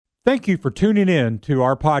Thank you for tuning in to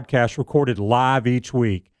our podcast recorded live each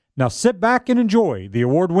week. Now sit back and enjoy the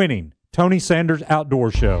award-winning Tony Sanders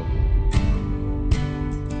Outdoor Show.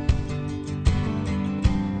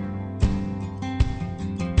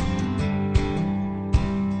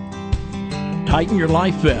 Tighten your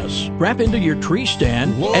life vests, strap into your tree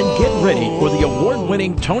stand, and get ready for the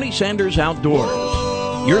award-winning Tony Sanders Outdoors,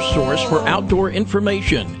 your source for outdoor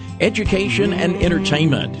information, education, and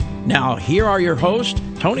entertainment. Now, here are your hosts,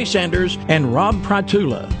 Tony Sanders and Rob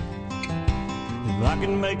Pratula.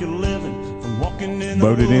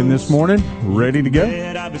 Boated in this morning, ready to go?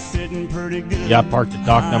 Yeah, I parked at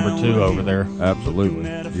dock number 2 over there. Absolutely.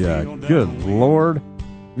 Yeah, good Lord.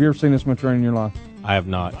 Have you ever seen this much rain in your life? I have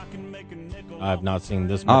not. I have not seen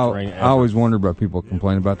this much rain ever. I always wonder about people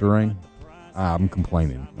complaining about the rain. I'm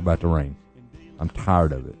complaining about the rain. I'm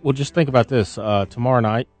tired of it. Well, just think about this. Tomorrow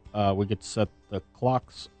night, we get to set the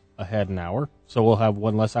clocks ahead an hour, so we'll have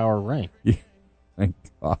one less hour of rain. Yeah, thank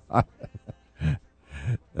God.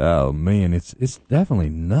 Oh man, it's definitely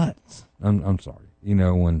nuts. I'm sorry. You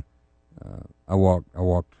know, when I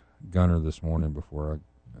walked Gunner this morning before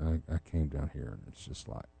I came down here, and it's just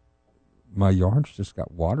like my yard's just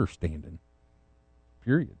got water standing.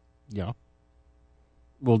 Period. Yeah.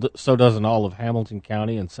 Well, so doesn't all of Hamilton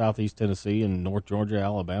County and Southeast Tennessee and North Georgia,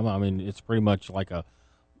 Alabama. I mean, it's pretty much like a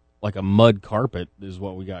mud carpet is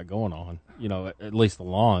what we got going on. You know, at least the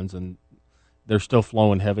lawns, and they're still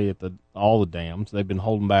flowing heavy at all the dams. They've been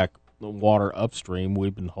holding back the water upstream.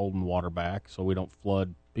 We've been holding water back so we don't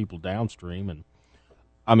flood people downstream. And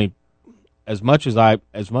I mean, as much as I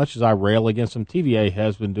rail against them, TVA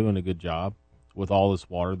has been doing a good job with all this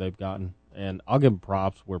water they've gotten, and I'll give them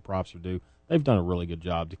props where props are due. They've done a really good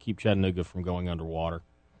job to keep Chattanooga from going underwater.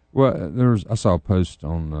 Well, I saw a post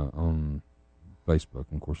on Facebook,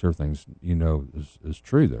 and of course, everything's is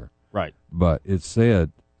true there. Right. But it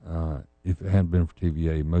said if it hadn't been for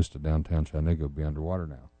TVA, most of downtown Chattanooga would be underwater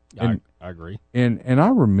now. I agree. And I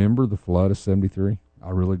remember the flood of '73. I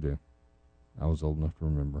really do. I was old enough to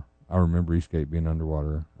remember. I remember Eastgate being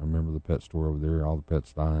underwater. I remember the pet store over there, all the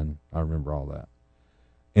pets dying. I remember all that.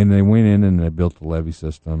 And they went in and they built the levee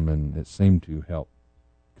system, and it seemed to help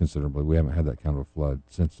considerably. We haven't had that kind of a flood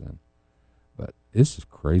since then. But this is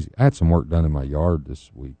crazy. I had some work done in my yard this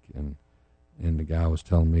week, and the guy was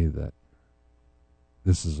telling me that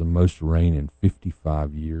this is the most rain in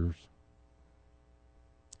 55 years.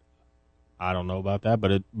 I don't know about that,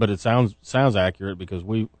 but it sounds accurate because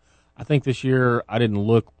I think this year, I didn't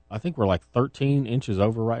look, I think we're like 13 inches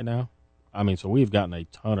over right now. I mean, so we've gotten a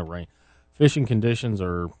ton of rain. Fishing conditions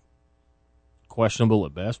are questionable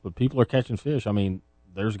at best, but people are catching fish. I mean,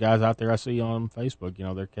 there's guys out there I see on Facebook,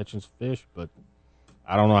 they're catching fish, but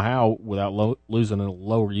I don't know how without losing a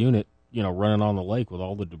lower unit, running on the lake with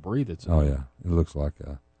all the debris that's in there. Yeah. It looks like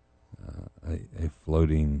a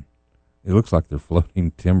floating, it looks like they're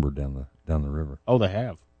floating timber down the river. Oh, they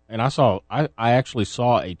have. And I actually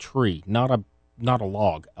saw a tree, not a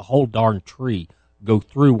log, a whole darn tree go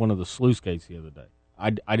through one of the sluice gates the other day.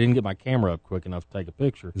 I didn't get my camera up quick enough to take a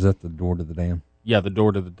picture. Is that the door to the dam? Yeah, the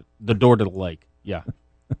door to the lake. Yeah.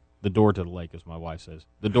 The door to the lake, as my wife says.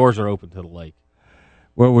 The doors are open to the lake.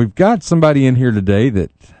 Well, we've got somebody in here today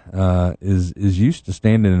that is used to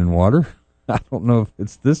standing in water. I don't know if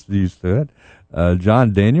it's this used to it.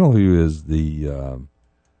 John Daniel, who is a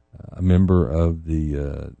member of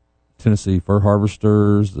the Tennessee Fur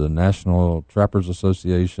Harvesters, the National Trappers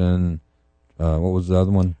Association. What was the other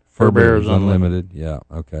one? Fur Bearers Unlimited. Yeah,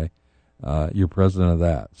 okay. You're president of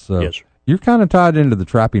that. So yes, sir. You're kind of tied into the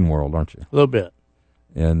trapping world, aren't you? A little bit.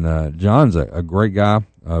 And John's a great guy.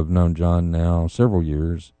 I've known John now several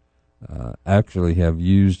years. Actually have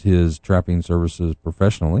used his trapping services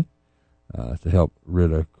professionally to help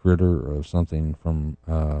rid a critter of something from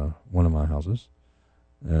one of my houses.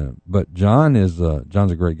 But John's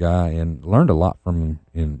a great guy, and learned a lot from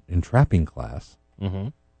him in trapping class. Mm-hmm.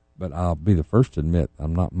 But I'll be the first to admit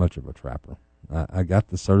I'm not much of a trapper. I got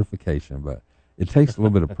the certification, but it takes a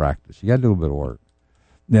little bit of practice. You got to do a little bit of work.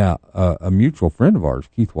 Now, a mutual friend of ours,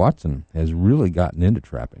 Keith Watson, has really gotten into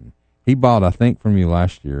trapping. He bought, I think, from you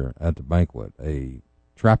last year at the banquet, a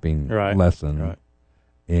trapping lesson. Right.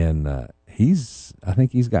 And I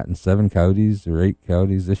think he's gotten 7 coyotes or 8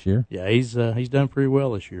 coyotes this year. Yeah, he's done pretty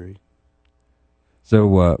well this year.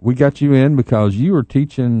 So we got you in because you were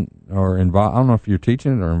teaching or involved. I don't know if you're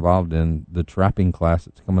teaching or involved in the trapping class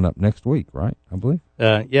that's coming up next week, right? I believe.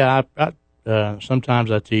 Yeah, I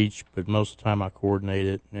sometimes I teach, but most of the time I coordinate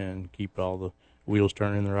it and keep all the wheels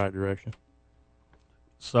turning in the right direction.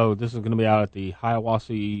 So this is going to be out at the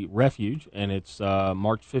Hiawassee Refuge, and it's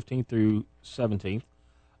March 15th through 17th.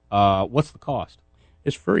 What's the cost?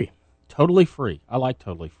 It's free. Totally free. I like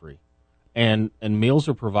totally free. And meals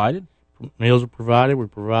are provided? Meals are provided. We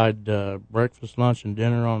provide breakfast, lunch, and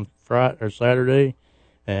dinner on Friday or Saturday,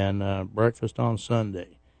 and breakfast on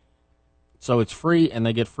Sunday. So it's free, and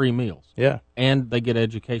they get free meals. Yeah, And they get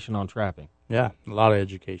education on trapping. yeah, a lot of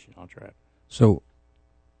education on trapping. So,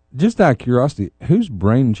 just out of curiosity, whose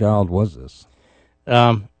brainchild was this?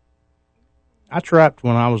 I trapped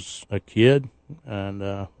when I was a kid, and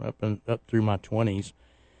up through my 20s,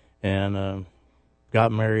 and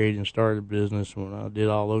got married and started a business. When I did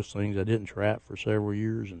all those things, I didn't trap for several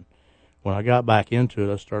years, and when I got back into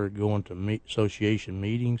it, I started going to association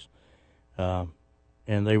meetings, and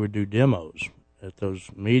they would do demos at those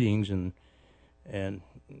meetings, and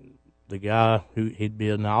the guy he'd be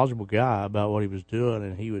a knowledgeable guy about what he was doing,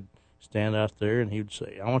 and he would stand out there and he would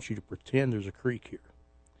say, "I want you to pretend there's a creek here,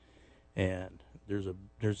 and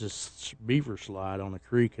there's this beaver slide on the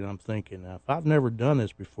creek," and I'm thinking, now, if I've never done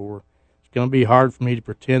this before, it's going to be hard for me to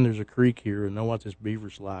pretend there's a creek here and know what this beaver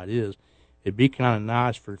slide is. It'd be kind of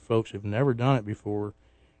nice for folks who've never done it before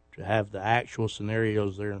to have the actual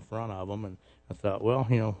scenarios there in front of them. And I thought, well,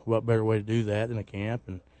 what better way to do that than a camp?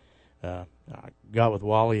 And I got with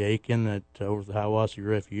Wally Aiken over at the Hiawassee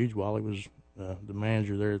Refuge. Wally was the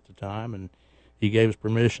manager there at the time, and he gave us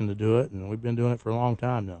permission to do it, and we've been doing it for a long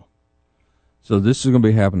time now. So this is going to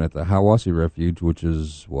be happening at the Hiawassee Refuge, which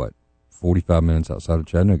is, 45 minutes outside of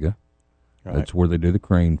Chattanooga. Right. That's where they do the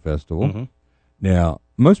Crane Festival. Mm-hmm. Now,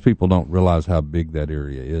 most people don't realize how big that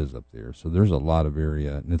area is up there. So there's a lot of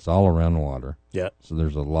area, and it's all around water. Yeah. So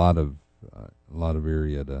there's a lot of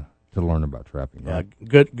area to learn about trapping. Right?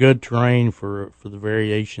 Good terrain for the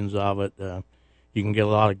variations of it. You can get a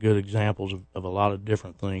lot of good examples of a lot of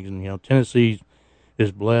different things. And Tennessee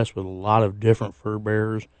is blessed with a lot of different fur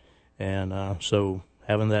bearers, and so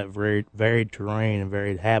having that varied terrain and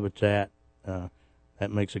varied habitat, that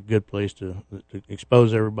makes a good place to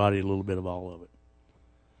expose everybody a little bit of all of it.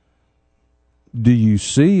 Do you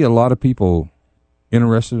see a lot of people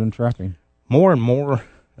interested in trapping? More and more,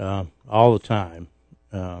 all the time.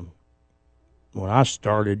 When I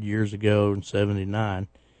started years ago in 77,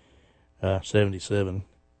 there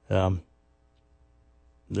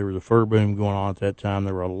was a fur boom going on at that time.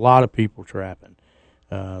 There were a lot of people trapping.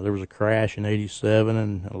 There was a crash in 87,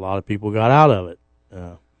 and a lot of people got out of it.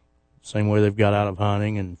 Same way they've got out of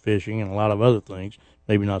hunting and fishing and a lot of other things.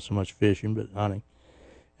 Maybe not so much fishing, but hunting.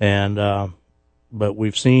 And but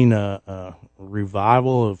we've seen a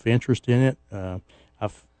revival of interest in it. I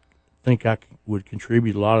think I would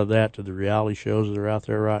contribute a lot of that to the reality shows that are out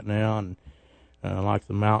there right now, and like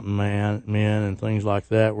the Mountain Men and things like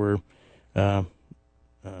that, where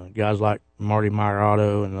guys like Marty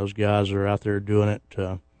Marotto and those guys are out there doing it,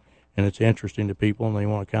 and it's interesting to people, and they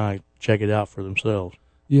want to kind of check it out for themselves.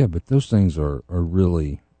 Yeah, but those things are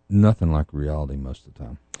really nothing like reality most of the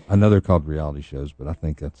time. I know they're called reality shows, but I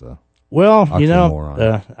think that's a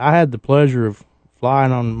oxymoron. I had the pleasure of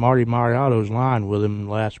flying on Marty Mariotto's line with him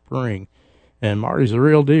last spring, and Marty's the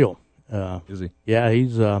real deal. Is he? Yeah,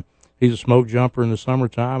 he's a smoke jumper in the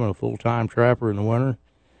summertime and a full-time trapper in the winter,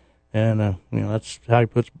 and that's how he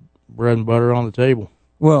puts bread and butter on the table.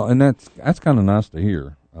 Well, and that's kind of nice to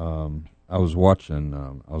hear. I was watching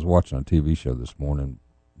a TV show this morning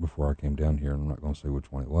before I came down here, and I'm not going to say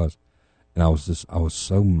which one it was, and I was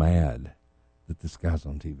so mad that this guy's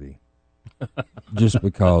on TV. Just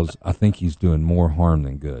because I think he's doing more harm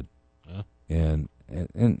than good. Yeah. And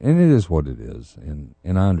it is what it is, and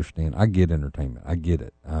I understand. I get entertainment. I get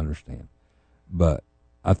it. I understand. But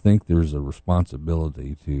I think there's a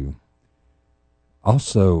responsibility to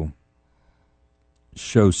also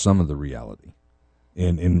show some of the reality.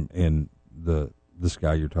 And this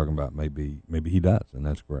guy you're talking about, maybe he does, and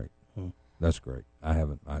that's great. That's great.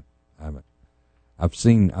 I've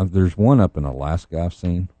seen, there's one up in Alaska I've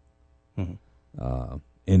seen. Mm-hmm.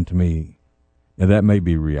 And to me, now that may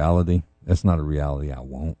be reality. That's not a reality I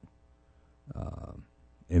want.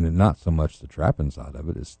 And not so much the trapping side of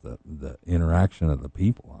it, it's the interaction of the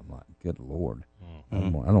people. I'm like, good Lord.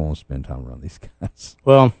 Mm-hmm. I don't want to spend time around these guys.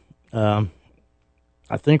 Well, I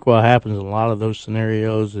think what happens in a lot of those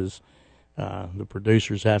scenarios is the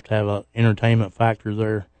producers have to have an entertainment factor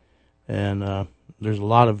there. And there's a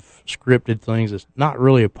lot of scripted things that's not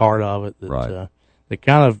really a part of it that that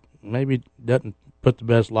kind of maybe doesn't put the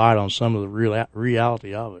best light on some of the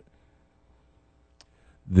reality of it.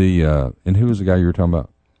 And who was the guy you were talking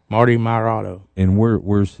about? Marty Marotto. And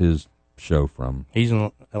where's his show from? He's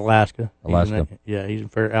in Alaska. Alaska? He's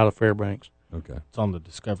out of Fairbanks. Okay. It's on the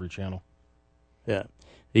Discovery Channel. Yeah.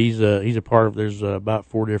 He's a part of, there's about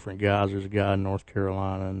 4 different guys. There's a guy in North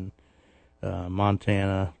Carolina and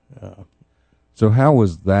Montana, So how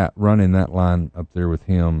was that, running that line up there with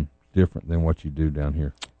him, different than what you do down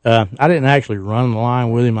here? I didn't actually run the line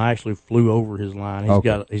with him. I actually flew over his line.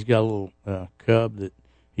 He's got a little cub that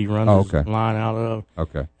he runs his line out of.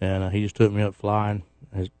 Okay. And he just took me up flying.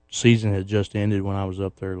 His season had just ended when I was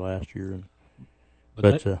up there last year.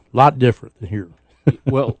 But a lot different than here.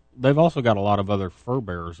 Well, they've also got a lot of other fur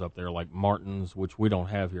bearers up there, like martins, which we don't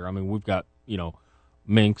have here. I mean, we've got,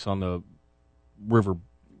 minks on the river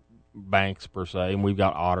banks per se, and we've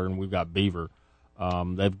got otter and we've got beaver.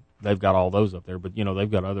 They've got all those up there, but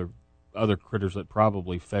they've got other critters that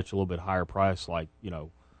probably fetch a little bit higher price, like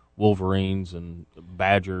wolverines and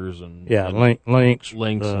badgers and lynx,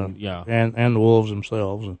 and the wolves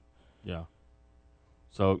themselves. And yeah.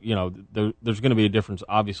 So there's going to be a difference,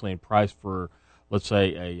 obviously, in price for, let's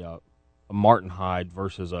say, a marten hide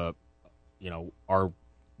versus our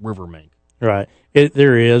river mink. Right.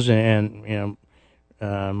 There is, and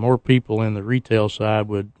more people in the retail side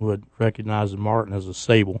would recognize the marten as a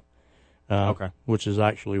sable. Which is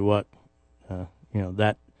actually what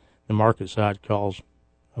that the market side calls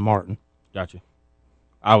a marten. Gotcha.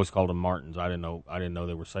 I always called them martens. I didn't know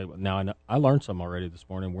they were sable. Now I know. I learned some already this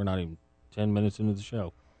morning. We're not even 10 minutes into the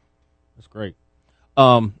show. That's great.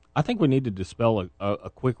 I think we need to dispel a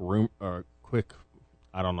quick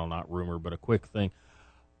I don't know, not rumor, but a quick thing.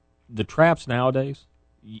 The traps nowadays,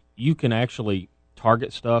 you can actually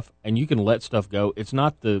target stuff and you can let stuff go. It's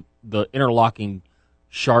not the interlocking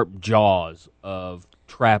sharp jaws of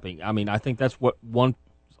trapping. I mean, I think that's what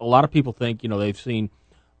a lot of people think. They've seen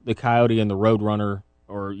the coyote and the roadrunner,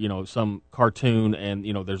 or some cartoon, and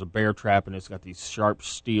there's a bear trap and it's got these sharp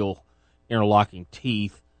steel interlocking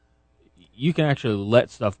teeth. You can actually let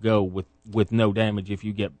stuff go with no damage if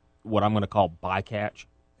you get what I'm going to call bycatch.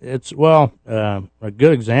 It's a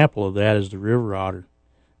good example of that is the river otter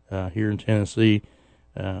here in Tennessee.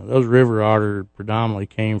 Those river otter predominantly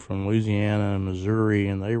came from Louisiana and Missouri,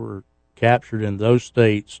 and they were captured in those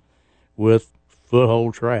states with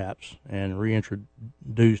foothold traps and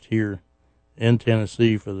reintroduced here in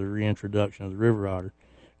Tennessee for the reintroduction of the river otter.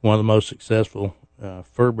 One of the most successful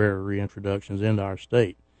fur bearer reintroductions into our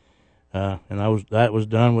state, and that was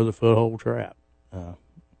done with a foothold trap.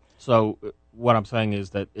 So what I'm saying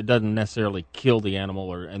is that it doesn't necessarily kill the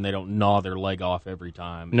animal, and they don't gnaw their leg off every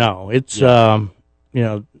time. No, it's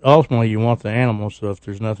ultimately you want the animal. So if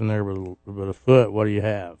there's nothing there but a foot, what do you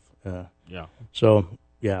have? So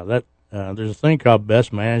that there's a thing called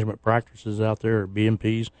best management practices out there, or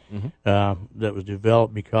BMPs, that was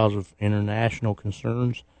developed because of international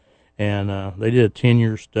concerns, and they did a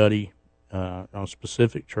 10-year study on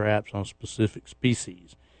specific traps on specific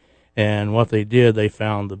species. And what they did, they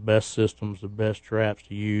found the best systems, the best traps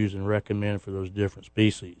to use and recommend for those different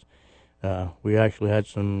species. We actually had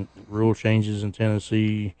some rule changes in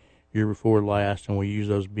Tennessee year before last, and we used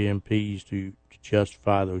those BMPs to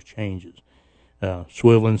justify those changes.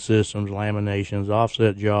 Swiveling systems, laminations,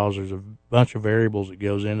 offset jaws, there's a bunch of variables that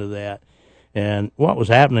goes into that. And what was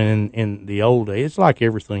happening in the old days, it's like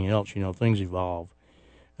everything else, things evolve.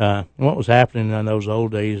 And what was happening in those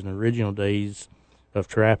old days and original days of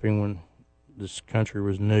trapping, when this country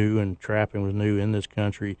was new and trapping was new in this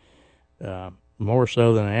country, more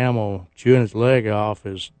so than an animal chewing its leg off,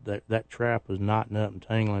 is that trap was knotting up and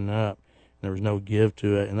tangling up, and there was no give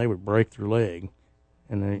to it, and they would break their leg,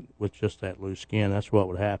 and then with just that loose skin, that's what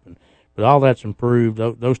would happen. But all that's improved.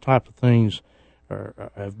 Those type of things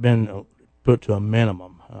have been put to a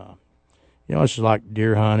minimum. It's just like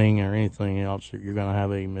deer hunting or anything else, that you're going to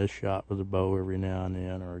have a missed shot with a bow every now and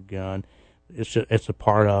then, or a gun. It's a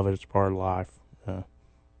part of it. It's part of life.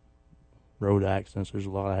 Road accidents. There's a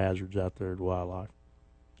lot of hazards out there to wildlife.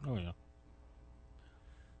 Oh yeah.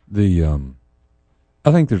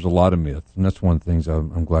 I think there's a lot of myths, and that's one of the things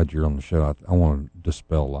I'm glad you're on the show. I want to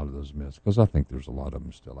dispel a lot of those myths, because I think there's a lot of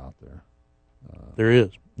them still out there. There is.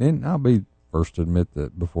 And I'll be first to admit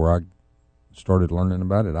that before I started learning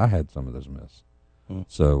about it, I had some of those myths.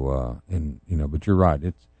 So, but you're right.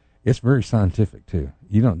 It's very scientific too.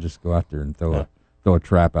 You don't just go out there and throw a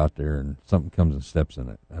trap out there and something comes and steps in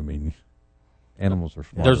it. I mean, animals are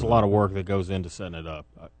smart. There's a lot of work that goes into setting it up.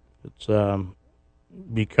 It's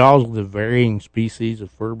because of the varying species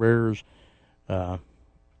of fur bearers. A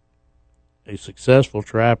successful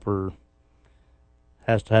trapper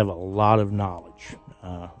has to have a lot of knowledge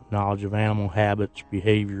of animal habits,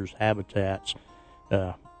 behaviors, habitats,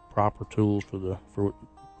 proper tools for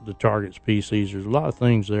the target species. There's a lot of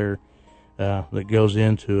things there that goes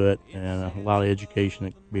into it, and a lot of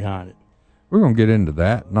education behind it. We're going to get into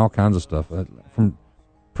that and all kinds of stuff.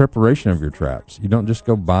 preparation of your traps. You don't just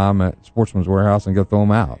go buy them at Sportsman's Warehouse and go throw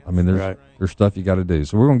them out. I mean, there's stuff you got to do.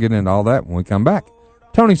 So we're going to get into all that when we come back.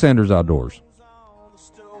 Tony Sanders Outdoors.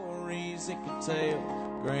 Stories it could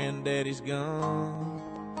tell, Granddaddy's gone.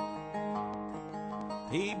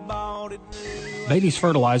 He bought it. Beatty's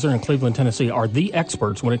Fertilizer in Cleveland, Tennessee are the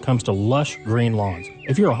experts when it comes to lush green lawns.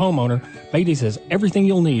 If you're a homeowner, Beatty's has everything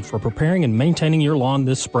you'll need for preparing and maintaining your lawn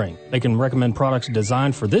this spring. They can recommend products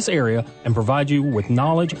designed for this area and provide you with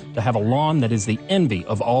knowledge to have a lawn that is the envy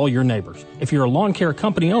of all your neighbors. If you're a lawn care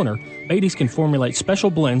company owner, Beatty's can formulate special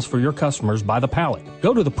blends for your customers by the pallet.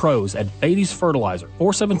 Go to the pros at Beatty's Fertilizer,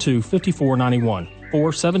 472-5491,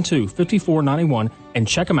 472-5491, and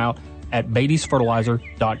check them out at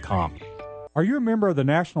Beatty'sFertilizer.com. Are you a member of the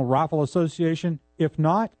National Rifle Association? If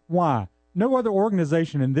not, why? No other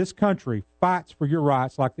organization in this country fights for your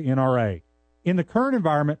rights like the NRA. In the current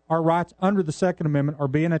environment, our rights under the Second Amendment are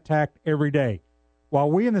being attacked every day.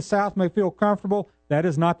 While we in the South may feel comfortable, that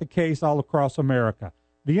is not the case all across America.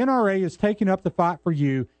 The NRA is taking up the fight for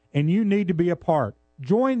you, and you need to be a part.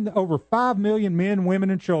 Join the over 5 million men, women,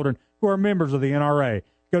 and children who are members of the NRA.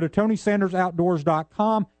 Go to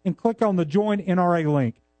TonySandersOutdoors.com and click on the Join NRA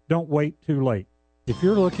link. Don't wait too late. If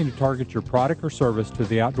you're looking to target your product or service to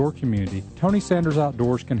the outdoor community, Tony Sanders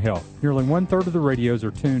Outdoors can help. Nearly one-third of the radios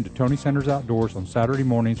are tuned to Tony Sanders Outdoors on Saturday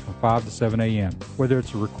mornings from 5 to 7 a.m. Whether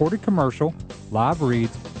it's a recorded commercial, live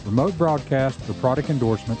reads, remote broadcast, or product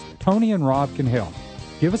endorsements, Tony and Rob can help.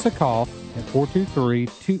 Give us a call at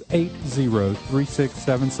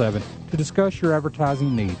 423-280-3677 to discuss your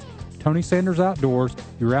advertising needs. Tony Sanders Outdoors,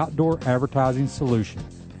 your outdoor advertising solution.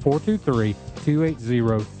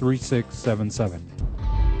 423-280-3677.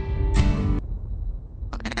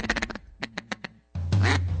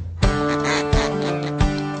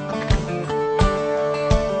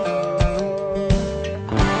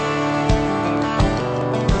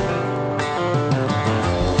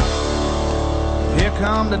 Here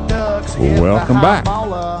come the ducks. Welcome back.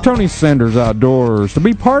 Tony Sanders Outdoors. To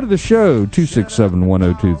be part of the show,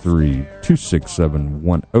 267-1023,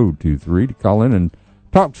 267-1023, to call in and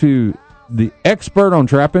talk to the expert on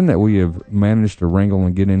trapping that we have managed to wrangle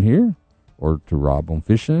and get in here, or to Rob on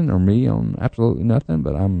fishing, or me on absolutely nothing,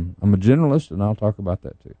 but I'm a generalist, and I'll talk about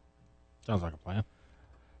that too. Sounds like a plan.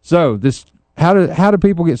 So how do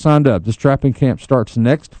people get signed up? This trapping camp starts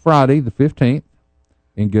next Friday, the 15th,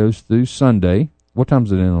 and goes through Sunday. What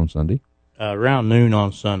time's it in on Sunday? Around noon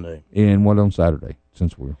on Sunday. And what on Saturday?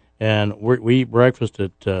 We eat breakfast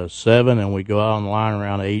at 7, and we go out on the line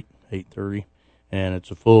around 8:30, and it's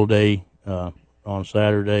a full day on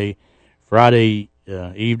Saturday. Friday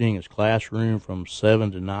evening is classroom from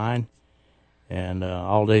 7 to 9, and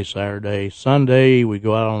all day Saturday. Sunday we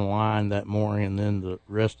go out on the line that morning, and then the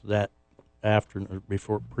rest of that afternoon,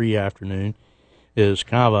 before pre-afternoon, is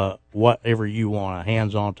kind of a whatever you want, a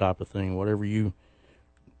hands-on type of thing, whatever you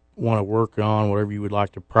want to work on, whatever you would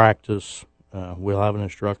like to practice. We'll have an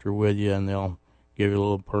instructor with you, and they'll give you a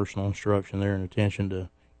little personal instruction there and attention to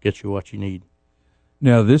get you what you need.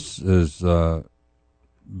 Now, this is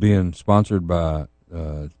being sponsored by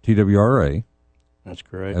TWRA. That's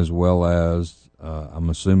correct. As well as, I'm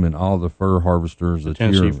assuming, all the fur harvesters.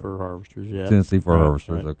 Tennessee fur harvesters, yeah. Tennessee fur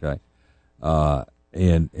harvesters, right. Okay.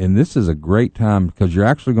 And this is a great time because you're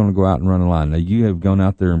actually going to go out and run a line. Now, you have gone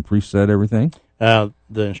out there and preset everything?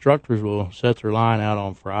 The instructors will set their line out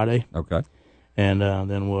on Friday. Okay. And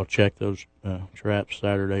then we'll check those traps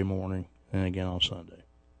Saturday morning and again on Sunday.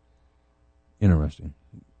 Interesting.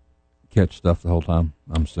 Catch stuff the whole time,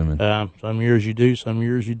 I'm assuming. Some years you do, some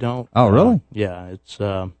years you don't. Oh, really? Yeah. It's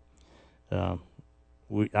I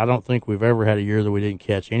don't think we've ever had a year that we didn't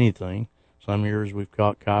catch anything. Some years we've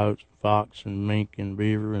caught coyotes, fox, and mink, and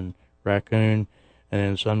beaver, and raccoon. And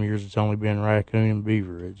then some years it's only been raccoon and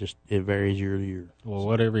beaver. It varies year to year. Well,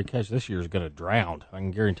 whatever you catch this year is going to drown. I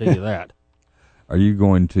can guarantee you that. Are you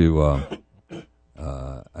going to,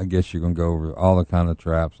 I guess you're going to go over all the kind of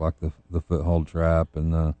traps, like the foothold trap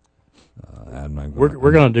and the,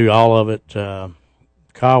 We're going to do all of it.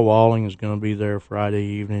 Kyle Walling is going to be there Friday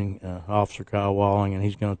evening, Officer Kyle Walling, and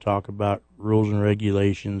he's going to talk about rules and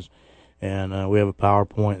regulations. And we have a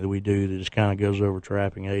PowerPoint that we do that just kind of goes over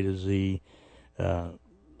trapping A to Z.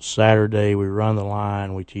 Saturday we run the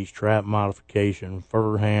line. We teach trap modification,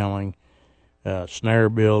 fur handling, snare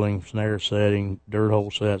building, snare setting, dirt hole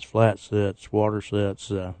sets, flat sets, water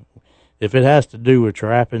sets. If it has to do with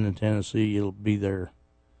trapping in Tennessee, it'll be there.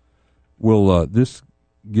 Will this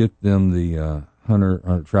get them the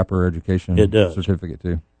hunter trapper education certificate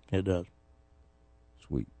too? It does.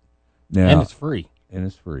 Sweet. Now, and it's free. And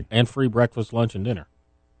it's free. And free breakfast, lunch, and dinner.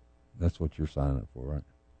 That's what you're signing up for, right?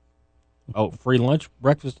 Oh, free lunch,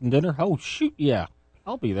 breakfast, and dinner? Oh, shoot, yeah.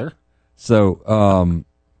 I'll be there. So,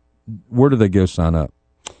 where do they go sign up?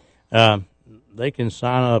 They can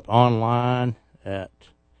sign up online at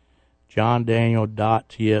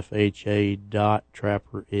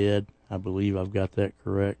johndaniel.tfha.trappered. I believe I've got that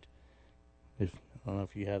correct. I don't know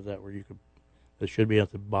if you have that where you could. It should be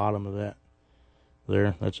at the bottom of that.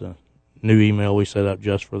 There, that's a new email we set up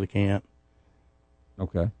just for the camp.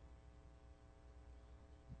 Okay.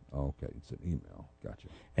 Okay, it's an email. Gotcha.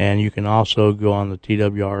 And you can also go on the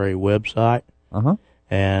TWRA website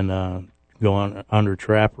and go on under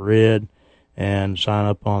Trapper Ed and sign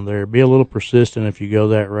up on there. Be a little persistent if you go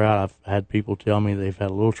that route. I've had people tell me they've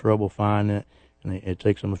had a little trouble finding it, and it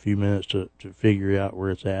takes them a few minutes to figure out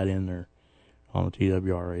where it's at in there on the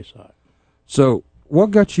TWRA site. So,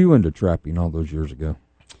 what got you into trapping all those years ago?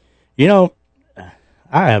 You know,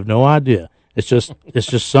 I have no idea. It's just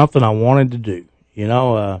something I wanted to do.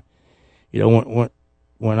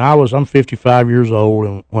 When I'm 55 years old,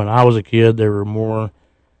 and when I was a kid, there were more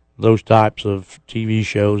those types of TV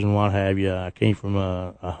shows and what have you. I came from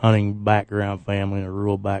a hunting background family and a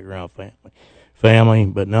rural background family,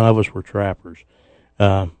 but none of us were trappers.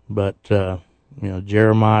 But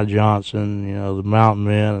Jeremiah Johnson, the Mountain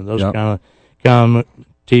Men, and those kind of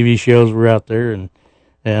TV shows were out there, and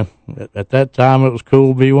at that time it was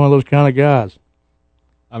cool to be one of those kind of guys.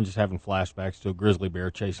 I'm just having flashbacks to a grizzly bear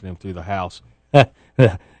chasing him through the house.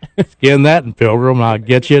 Skin that in Pilgrim, I'll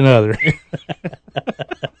get you another.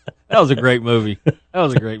 That was a great movie. That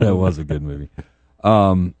was a good movie.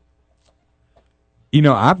 I've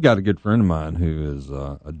got a good friend of mine who is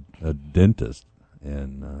a dentist,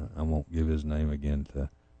 and I won't give his name again to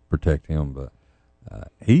protect him, but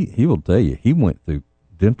he will tell you he went through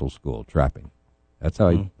dental school trapping. That's how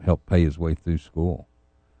he helped pay his way through school.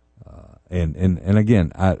 And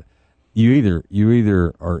again, you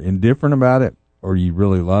either are indifferent about it, or you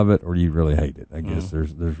really love it, or you really hate it. I guess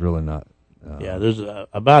there's really not. There's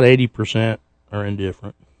about 80% are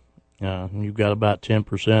indifferent. You've got about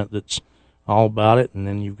 10% that's all about it, and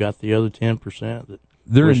then you've got the other 10% that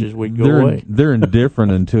wishes we'd go away. They're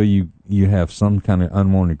indifferent until you have some kind of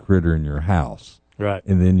unwanted critter in your house, right?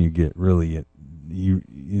 And then you get really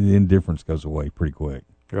the indifference goes away pretty quick.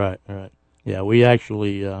 Right. Yeah, we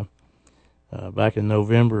actually back in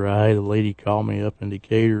November, I had a lady call me up in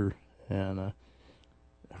Decatur, and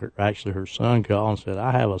her son called and said,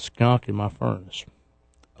 "I have a skunk in my furnace."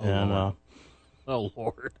 Oh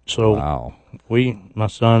Lord! So wow. My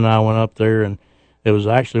son and I went up there, and it was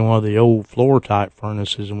actually one of the old floor type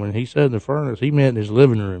furnaces. And when he said the furnace, he meant in his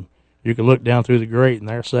living room. You could look down through the grate, and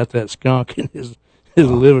there sat that skunk in his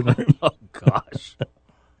living room. Oh gosh!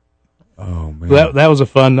 Oh man! That was a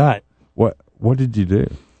fun night. What did you do?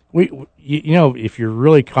 If you're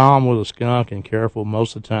really calm with a skunk and careful,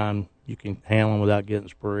 most of the time you can handle them without getting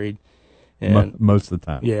sprayed. And most of the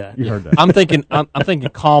time, yeah, you heard that. I'm thinking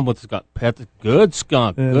calm with the skunk. Pet the good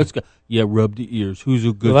skunk, good skunk. Yeah, rub the ears. Who's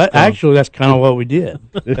a good skunk? Actually, that's kind of what we did.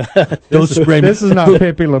 Don't spray me. This is not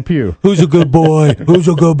Pepe Le Pew. Who's a good boy? Who's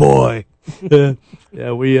a good boy?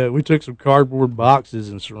 Yeah, we took some cardboard boxes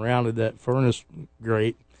and surrounded that furnace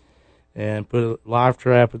grate, and put a live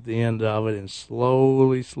trap at the end of it, and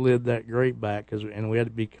slowly slid that grate back, and we had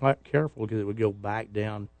to be careful because it would go back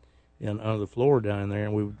down under the floor down in there,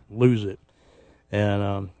 and we would lose it.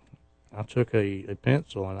 And I took a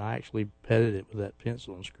pencil, and I actually petted it with that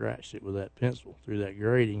pencil and scratched it with that pencil through that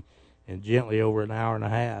grating, and gently over an hour and a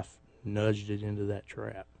half nudged it into that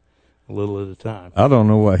trap, a little at a time. I don't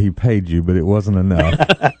know what he paid you, but it wasn't enough.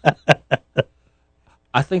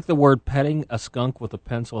 I think the word petting a skunk with a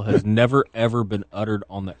pencil has never, ever been uttered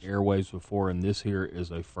on the airwaves before, and this here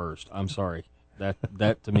is a first. I'm sorry.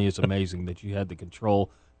 That to me is amazing that you had the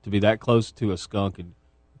control to be that close to a skunk and,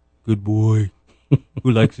 good boy,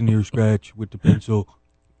 who likes an ear scratch with the pencil.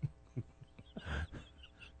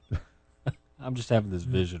 I'm just having this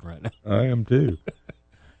vision right now. I am too.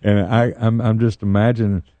 And I'm just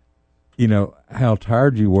imagining, how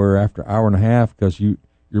tired you were after an hour and a half because your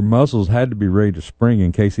muscles had to be ready to spring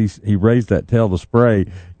in case he raised that tail to spray.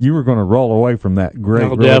 You were going to roll away from that grate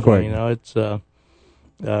real definitely. quick. It's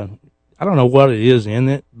I don't know what it is in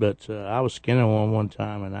it, but I was skinning one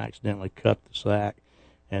time and I accidentally cut the sack,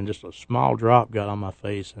 and just a small drop got on my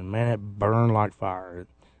face, and man, it burned like fire.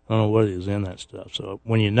 I don't know what it is in that stuff. So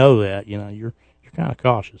when you know that, you're kind of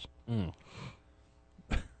cautious.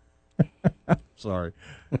 Sorry.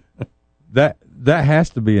 That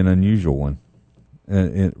has to be an unusual one.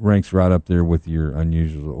 It ranks right up there with your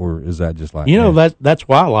unusual, or is that just like that's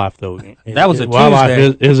wildlife though? That was a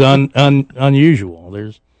wildlife is unusual.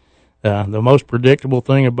 There's the most predictable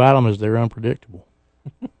thing about them is they're unpredictable.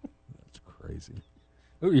 That's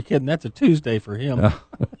Oh, you're kidding? That's a Tuesday for him.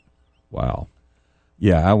 Wow.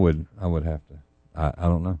 Yeah, I would have to. I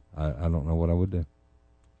don't know. I don't know what I would do.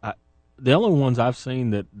 The only ones I've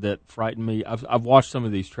seen that frighten me, I've watched some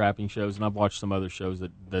of these trapping shows, and I've watched some other shows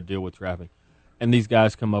that deal with trapping, and these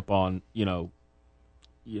guys come up on,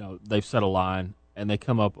 they've set a line, and they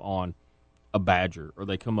come up on a badger, or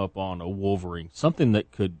they come up on a wolverine, something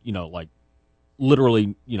that could, like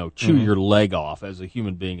literally, chew your leg off as a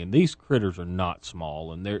human being. And these critters are not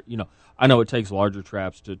small, and they're, I know it takes larger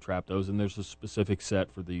traps to trap those, and there's a specific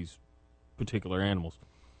set for these particular animals.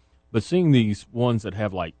 But seeing these ones that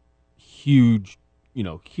have like huge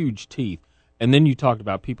teeth, and then you talked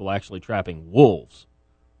about people actually trapping wolves.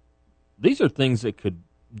 These are things that could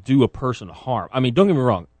do a person harm. I mean, don't get me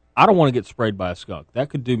wrong. I don't want to get sprayed by a skunk. That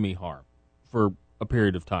could do me harm for a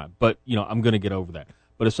period of time. But, I'm going to get over that.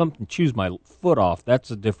 But if something chews my foot off,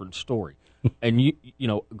 that's a different story. And,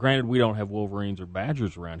 granted, we don't have wolverines or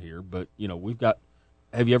badgers around here, but, we've got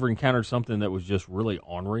 – have you ever encountered something that was just really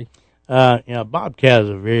ornery? Bobcat is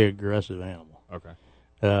a very aggressive animal. Okay.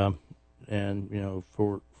 And,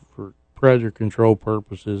 for predator control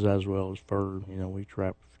purposes as well as fur, we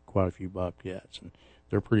trap quite a few bobcats, and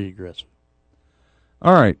they're pretty aggressive.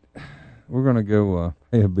 All right. We're going to go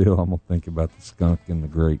pay a bill. I'm going to think about the skunk in the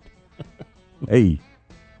grate. Hey,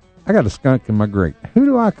 I got a skunk in my grate. Who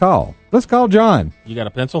do I call? Let's call John. You got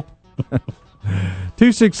a pencil?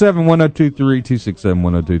 267-1023,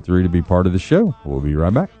 267-1023 to be part of the show. We'll be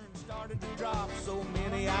right back. Started to drop so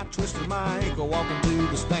many, I twisted my ankle walking to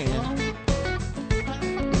the stand.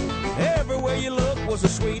 Everywhere you look was a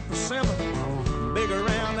sweet persimmon, big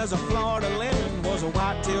around as a Florida lemon, was a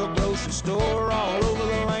whitetail grocery store all over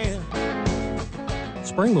the land.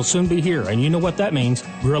 Spring will soon be here, and you know what that means,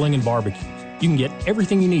 grilling and barbecues. You can get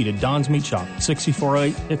everything you need at Don's Meat Shop,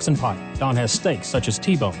 6408 Dixon Pike. Don has steaks such as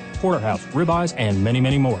T-bone, porterhouse, ribeyes, and many,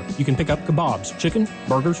 many more. You can pick up kebabs, chicken,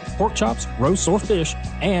 burgers, pork chops, roasts, or fish,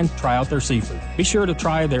 and try out their seafood. Be sure to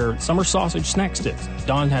try their summer sausage snack sticks.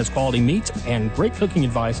 Don has quality meats and great cooking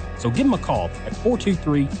advice, so give him a call at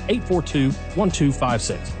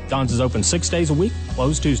 423-842-1256. Don's is open 6 days a week,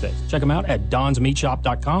 closed Tuesdays. Check him out at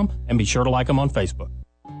donsmeatshop.com, and be sure to like him on Facebook.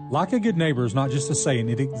 Like a good neighbor is not just a saying,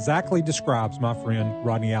 it exactly describes my friend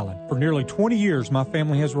Rodney Allen. For nearly 20 years, my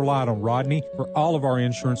family has relied on Rodney for all of our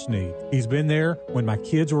insurance needs. He's been there when my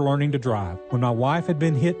kids were learning to drive, when my wife had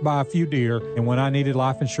been hit by a few deer, and when I needed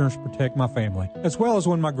life insurance to protect my family, as well as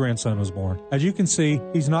when my grandson was born. As you can see,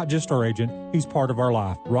 he's not just our agent, he's part of our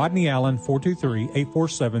life. Rodney Allen,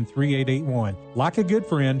 423-847-3881. Like a good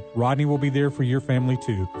friend, Rodney will be there for your family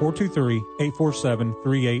too.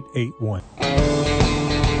 423-847-3881.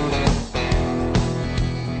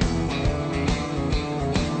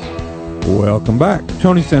 Welcome back.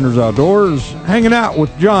 Tony Sanders Outdoors, hanging out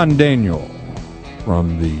with John Daniel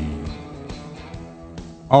from the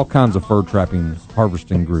all kinds of fur trapping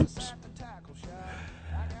harvesting groups.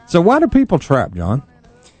 So why do people trap, John?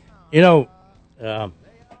 There's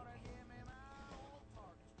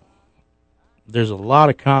a lot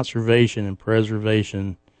of conservation and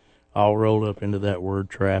preservation all rolled up into that word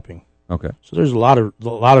trapping. Okay. So there's a lot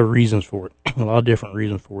of reasons for it, a lot of different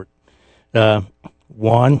reasons for it.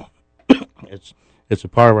 One, it's a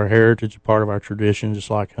part of our heritage, a part of our tradition, just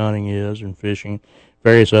like hunting is, and fishing,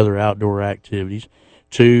 various other outdoor activities.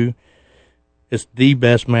 Two, it's the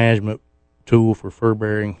best management tool for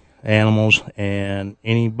fur-bearing animals, and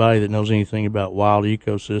anybody that knows anything about wild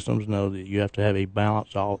ecosystems know that you have to have a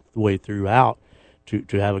balance all the way throughout to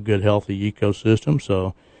have a good, healthy ecosystem.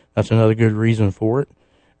 So that's another good reason for it.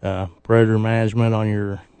 Predator management on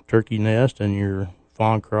your turkey nest and your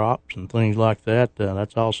fawn crops and things like that,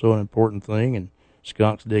 that's also an important thing. And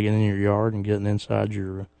skunks digging in your yard and getting inside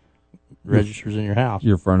your registers in your house.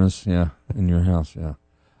 Your furnace, yeah, in your house, yeah.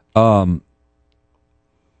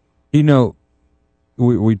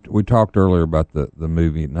 We talked earlier about the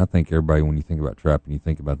movie, and I think everybody, when you think about trapping, you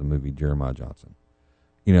think about the movie Jeremiah Johnson.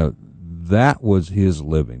 That was his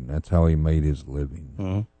living. That's how he made his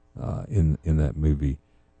living in that movie.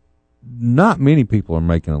 Not many people are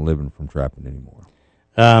making a living from trapping anymore.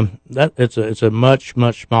 It's a much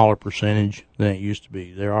smaller percentage than it used to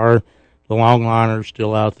be. There are the longliners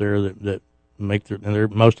still out there that make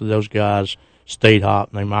and most of those guys state hop,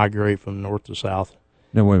 and they migrate from north to south.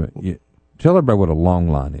 No, wait a minute. Tell everybody what a long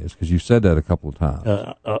line is, because you've said that a couple of times.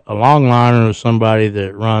 A longliner is somebody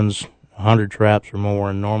that runs 100 traps or more,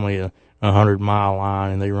 and normally a 100-mile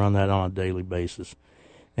line, and they run that on a daily basis.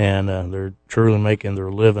 And they're truly making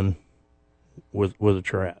their living with a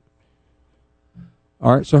trap.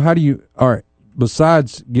 All right, so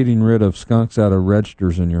besides getting rid of skunks out of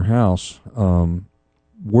registers in your house,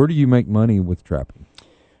 where do you make money with trapping?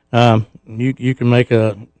 You can make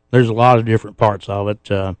there's a lot of different parts of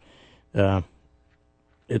it.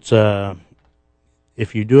 It's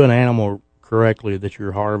if you do an animal correctly that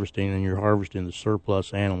you're harvesting, and you're harvesting the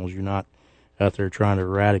surplus animals, you're not out there trying to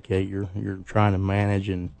eradicate. You're trying to manage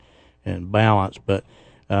and balance. But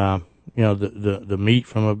the meat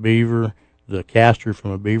from a beaver, the castor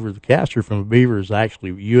from a beaver. The castor from a beaver is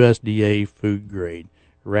actually USDA food grade.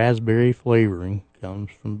 Raspberry flavoring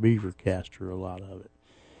comes from beaver castor, a lot of it.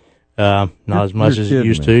 Not as much as it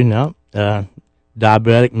used to. No.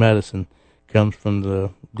 Diabetic medicine comes from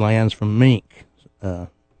the glands from mink. The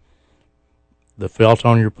felt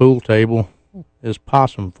on your pool table is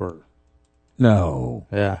possum fur. No.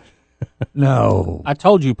 Yeah. No. I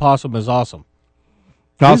told you possum is awesome.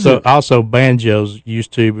 Also banjos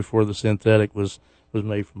used to, before the synthetic was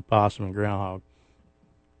made from possum and groundhog.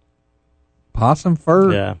 Possum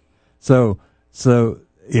fur? Yeah. So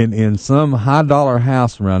in some high dollar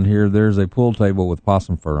house around here, there's a pool table with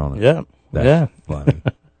possum fur on it. Yeah. That's funny.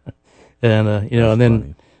 And and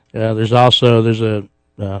then there's a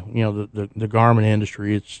the garment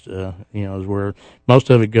industry. It's is where most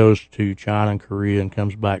of it goes to China and Korea and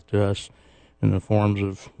comes back to us in the forms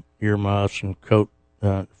of earmuffs and coat,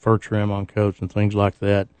 fur trim on coats and things like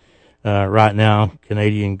that. Right now,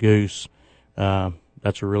 Canadian goose,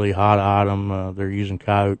 that's a really hot item. They're using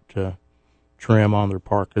coyote trim on their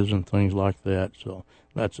parkas and things like that. So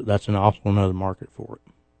that's also another market for it.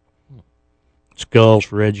 Skulls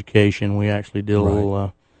for education. We actually did a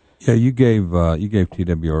little. Yeah, you gave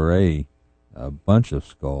TWRA a bunch of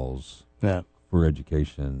skulls. Yeah. For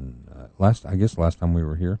education. Last time we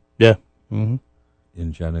were here. Yeah. Mm-hmm.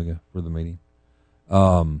 In Chattanooga for the meeting.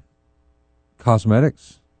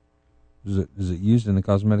 Cosmetics. Is it used in the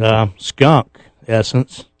cosmetics? Skunk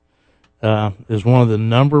essence is one of the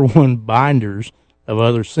number one binders of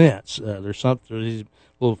other scents. There's these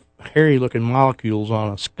little hairy looking molecules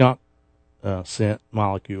on a skunk scent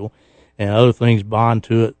molecule, and other things bond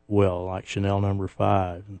to it well, like Chanel No.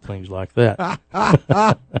 5 and things like that.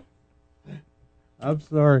 I'm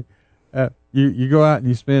sorry. You go out and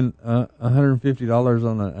you spend $150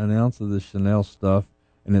 on an ounce of the Chanel stuff,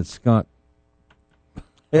 and it's skunk.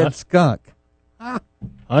 It's skunk.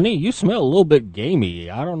 Honey, you smell a little bit gamey.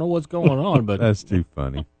 I don't know what's going on, but that's too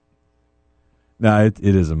funny. No, it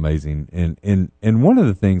is amazing, and one of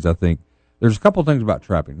the things I think, there's a couple things about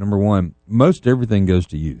trapping. Number one, most everything goes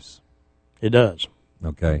to use. It does.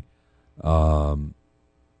 Okay. Number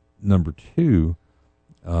two,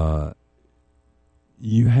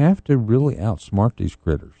 you have to really outsmart these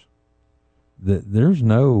critters.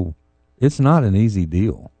 It's not an easy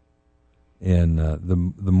deal. And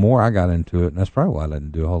the more I got into it, and that's probably why I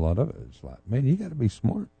didn't do a whole lot of it. It's like, man, you got to be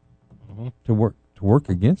smart to work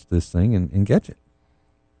against this thing and catch it.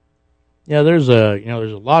 Yeah, there's a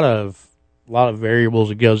lot of variables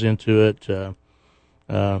that goes into it.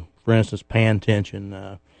 For instance, pan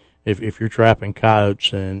tension. If you're trapping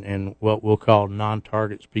coyotes and what we'll call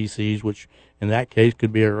non-target species, which in that case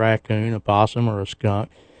could be a raccoon, a possum, or a skunk,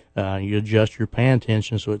 you adjust your pan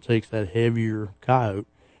tension so it takes that heavier coyote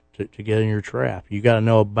to get in your trap. You got to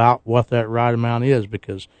know about what that right amount is,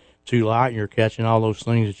 because too light and you're catching all those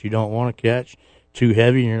things that you don't want to catch. Too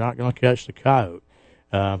heavy and you're not going to catch the coyote.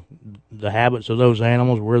 The habits of those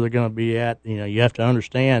animals, where they're going to be at, you have to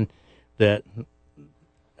understand that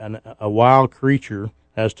a wild creature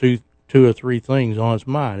has two or three things on its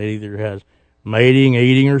mind. It either has mating,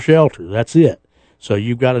 eating, or shelter. That's it. So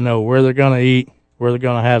you've got to know where they're going to eat, where they're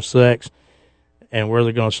going to have sex, and where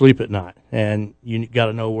they're going to sleep at night. And you got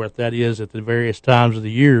to know what that is at the various times of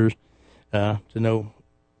the years to know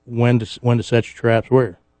when to set your traps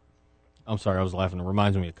where. I'm sorry, I was laughing. It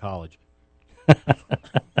reminds me of college.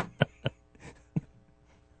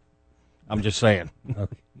 I'm just saying.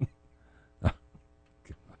 Okay.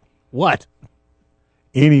 What?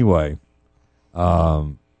 Anyway,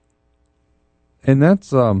 and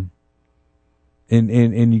that's and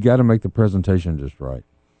you got to make the presentation just right.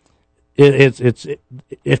 It's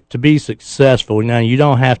to be successful. Now, you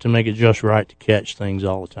don't have to make it just right to catch things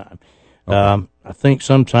all the time. Okay. I think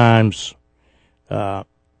sometimes we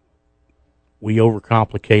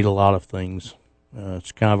overcomplicate a lot of things.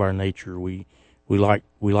 It's kind of our nature. We like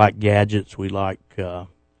gadgets. We like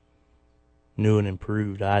new and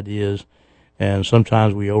improved ideas, and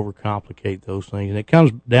sometimes we overcomplicate those things. And it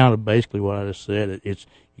comes down to basically what I just said. It's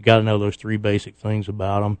you got to know those three basic things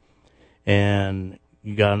about them, and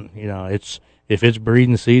you got it's if it's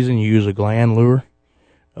breeding season, you use a gland lure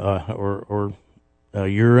or a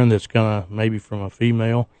urine that's gonna maybe from a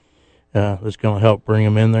female that's gonna help bring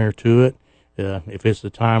them in there to it. If it's the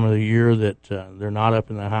time of the year that they're not up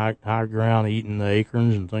in the high ground eating the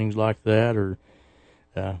acorns and things like that, or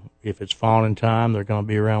if it's fawning time, they're going to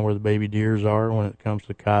be around where the baby deers are when it comes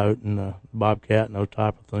to coyote and the bobcat and those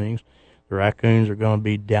type of things. The raccoons are going to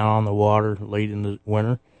be down on the water late in the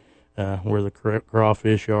winter where the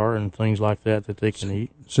crawfish are and things like that they can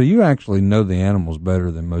eat. So you actually know the animals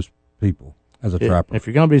better than most people as a trapper. If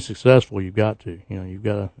you're going to be successful, you've got to. You've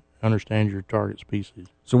got to understand your target species.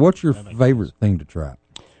 So what's your favorite thing to trap?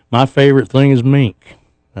 My favorite thing is mink.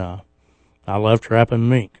 I love trapping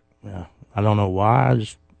mink. I don't know why, I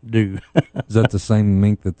just do. Is that the same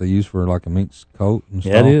mink that they use for like a mink's coat and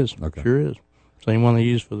stuff? Yeah, it is. Okay. Sure is. Same one they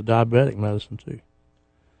use for the diabetic medicine too.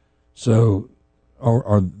 So,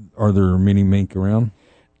 are there many mink around?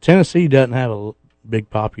 Tennessee doesn't have a big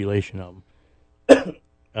population of them.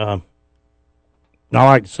 I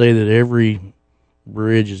like to say that every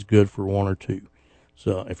bridge is good for one or two.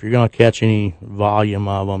 So if you're going to catch any volume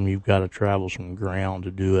of them, you've got to travel some ground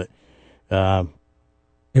to do it.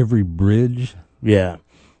 Every bridge? Yeah.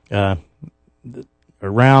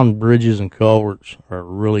 Around bridges and culverts are a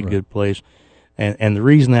really good place. And the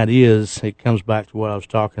reason that is, it comes back to what I was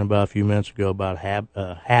talking about a few minutes ago about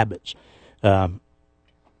habits. I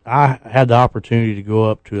had the opportunity to go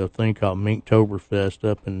up to a thing called Minktoberfest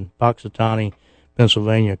up in Punxsutawney,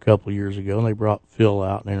 Pennsylvania a couple of years ago, and they brought Phil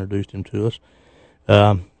out and introduced him to us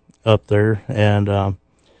up there. And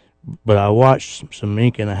but I watched some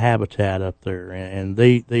mink in a habitat up there, and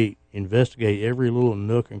they investigate every little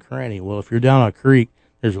nook and cranny. Well, if you're down a creek,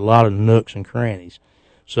 there's a lot of nooks and crannies.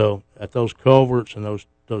 So at those culverts and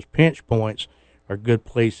those pinch points are good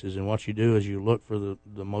places. And what you do is you look for the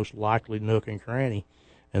most likely nook and cranny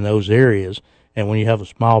in those areas. And when you have a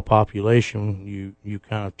small population, you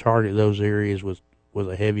kind of target those areas with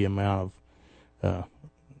a heavy amount of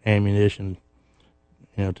ammunition,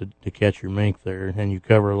 to catch your mink there. And you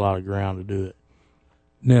cover a lot of ground to do it.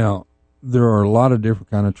 Now, there are a lot of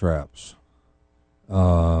different kind of traps,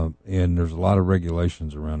 and there's a lot of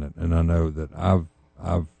regulations around it. And I know that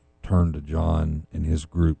I've turned to John and his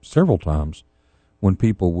group several times when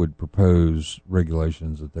people would propose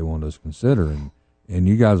regulations that they want us to consider, and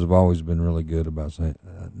you guys have always been really good about saying,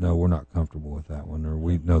 no, we're not comfortable with that one,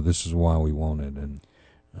 or this is why we want it,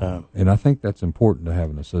 and I think that's important to have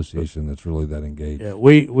an association that's really that engaged. Yeah,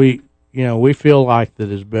 we feel like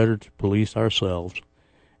that it's better to police ourselves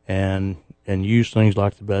and use things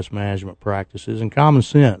like the best management practices and common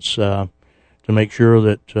sense to make sure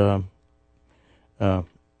that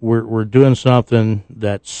we're doing something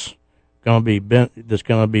that's going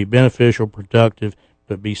to be beneficial, productive,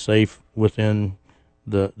 but be safe within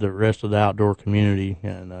the rest of the outdoor community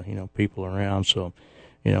and people around. So,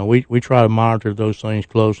 we try to monitor those things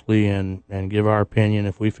closely and give our opinion.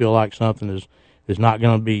 If we feel like something is not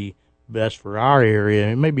going to be best for our area,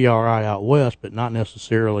 it may be all right out west, but not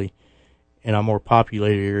necessarily in a more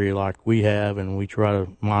populated area like we have. And we try to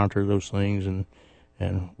monitor those things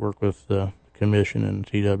and work with the Commission and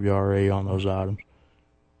TWRA on those items.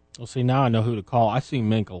 Well, see, now I know who to call. I see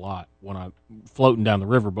mink a lot when I'm floating down the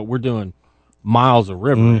river, but we're doing miles of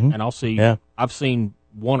river, and I'll see. Yeah. I've seen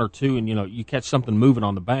one or two, and you catch something moving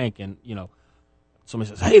on the bank, and somebody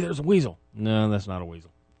says, "Hey, there's a weasel." No, that's not a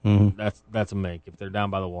weasel. Mm-hmm. That's a mink. If they're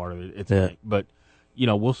down by the water, it's a mink. But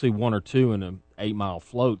we'll see one or two in an 8-mile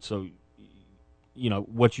float. So,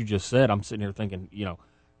 what you just said, I'm sitting here thinking,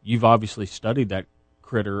 you've obviously studied that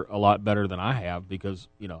critter a lot better than I have, because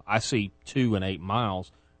I see 2 in 8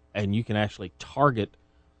 miles, and you can actually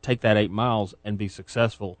take that 8 miles and be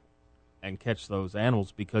successful and catch those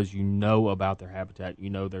animals because you know about their habitat,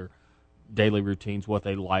 their daily routines, what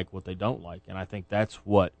they like, what they don't like. And I think that's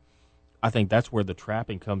where the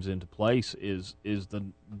trapping comes into place is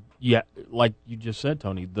like you just said,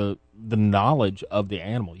 Tony, the knowledge of the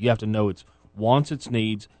animal. You have to know its wants, its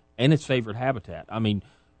needs, and its favorite habitat. I mean,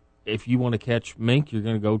 if you want to catch mink, you're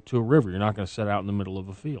going to go to a river. You're not going to set out in the middle of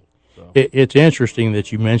a field. So. It's interesting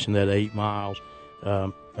that you mentioned that 8 miles.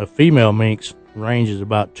 A female mink's range is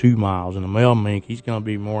about 2 miles, and a male mink, he's going to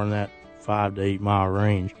be more in that 5 to 8 mile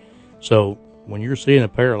range. So when you're seeing a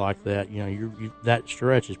pair like that, that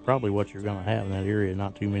stretch is probably what you're going to have in that area,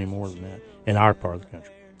 not too many more than that in our part of the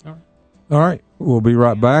country. All right. We'll be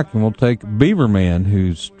right back, and we'll take Beaver Man,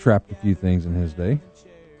 who's trapped a few things in his day,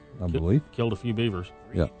 I believe. Killed a few beavers.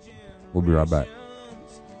 Yeah. We'll be right back.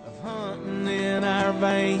 Of hunting in our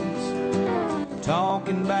veins,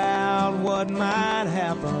 talking about what might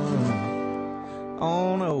happen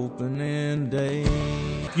on opening day.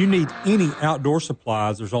 If you need any outdoor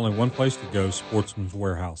supplies, there's only one place to go, Sportsman's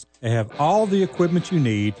Warehouse. They have all the equipment you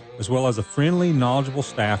need, as well as a friendly, knowledgeable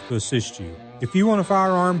staff to assist you. If you want a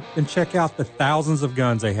firearm, then check out the thousands of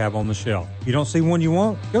guns they have on the shelf. If you don't see one you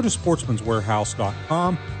want, go to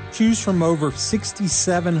sportsmanswarehouse.com. Choose from over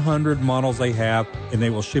 6,700 models they have, and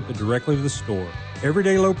they will ship it directly to the store.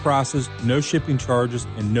 Everyday low prices, no shipping charges,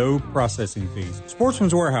 and no processing fees.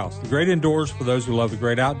 Sportsman's Warehouse, the great indoors for those who love the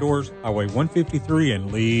great outdoors, Highway 153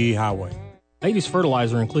 and Lee Highway. Beatty's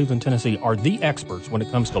Fertilizer in Cleveland, Tennessee are the experts when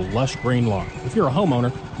it comes to lush green lawn. If you're a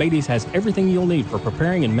homeowner, Beatty's has everything you'll need for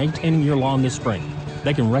preparing and maintaining your lawn this spring.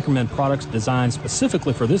 They can recommend products designed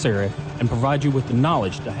specifically for this area and provide you with the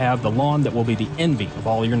knowledge to have the lawn that will be the envy of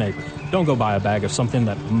all your neighbors. Don't go buy a bag of something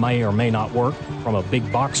that may or may not work from a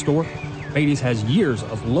big box store. Beatty's has years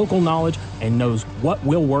of local knowledge and knows what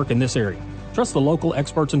will work in this area. Trust the local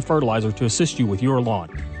experts in fertilizer to assist you with your lawn.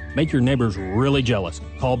 Make your neighbors really jealous.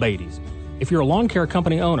 Call Beatty's. If you're a lawn care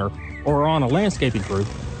company owner or are on a landscaping crew,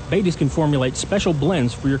 Beatty's can formulate special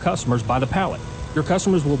blends for your customers by the pallet. Your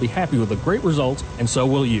customers will be happy with the great results, and so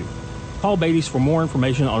will you. Call Beatty's for more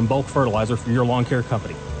information on bulk fertilizer for your lawn care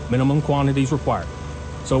company. Minimum quantities required.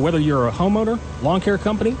 So whether you're a homeowner, lawn care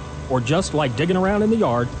company, or just like digging around in the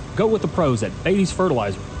yard, go with the pros at Beatty's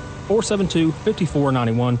Fertilizer.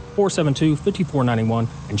 472-5491, 472-5491,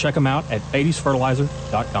 and check them out at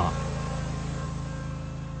Beatty'sFertilizer.com.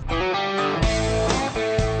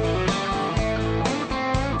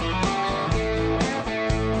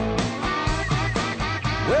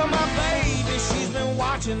 Well, my baby, she's been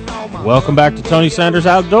watching all my Welcome back to Tony Sanders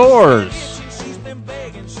Outdoors.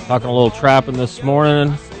 Talking a little trapping this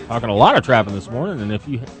morning. Talking a lot of trapping this morning. And if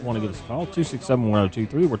you want to give us a call,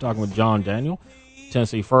 267-1023. We're talking with John Daniel,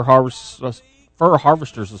 Tennessee Fur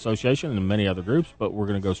Harvesters Association, and many other groups. But we're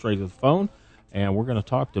going to go straight to the phone, and we're going to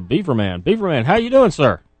talk to Beaverman. Beaverman, how you doing,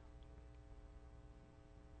 sir?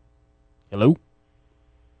 Hello?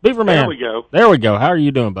 Beaverman. There we go. There we go. How are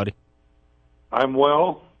you doing, buddy? I'm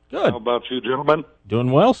well. Good. How about you, gentlemen?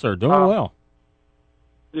 Doing well, sir. Doing well.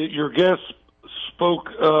 Your guest spoke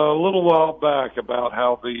a little while back about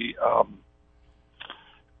how the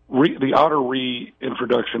otter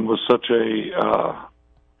reintroduction was such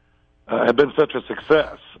had been such a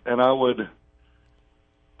success, and I would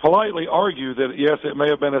politely argue that yes, it may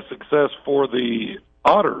have been a success for the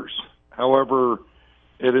otters. However,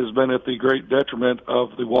 it has been at the great detriment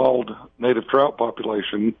of the wild native trout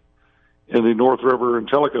population in the North River and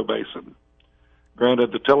Tellico Basin.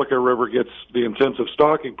 Granted, the Tellico River gets the intensive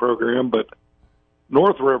stocking program, but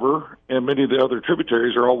North River and many of the other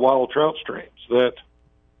tributaries are all wild trout streams that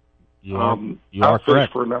You are I've correct.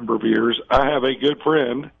 fished for a number of years. I have a good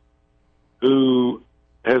friend who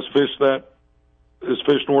has fished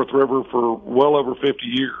North River for well over 50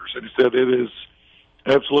 years, and he said it is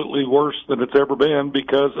absolutely worse than it's ever been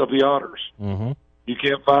because of the otters. Mm-hmm. You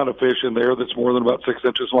can't find a fish in there that's more than about 6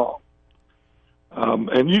 inches long.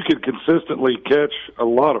 And you could consistently catch a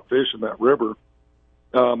lot of fish in that river.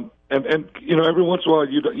 And you know, every once in a while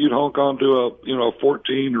you'd honk onto a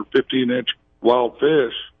 14 or 15 inch wild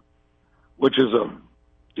fish, which is a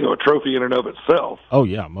trophy in and of itself. Oh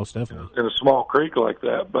yeah, most definitely. In a small creek like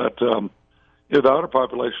that, but the otter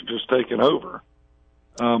population just taken over.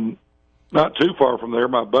 Not too far from there,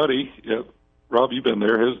 my buddy, Rob, you've been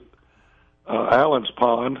there. His Allen's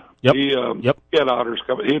Pond. Yep. He had otters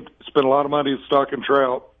coming. He'd spent a lot of money stocking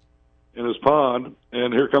trout in his pond,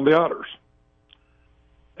 and here come the otters.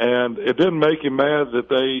 And it didn't make him mad that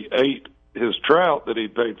they ate his trout that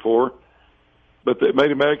he'd paid for, but it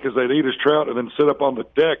made him mad because they'd eat his trout and then sit up on the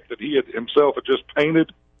deck that he himself had just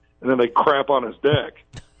painted, and then they crap on his deck.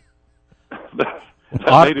 that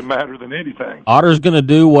made him madder than anything. Otter's going to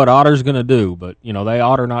do what Otter's going to do, but they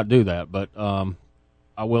ought not do that. But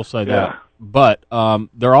I will say that. But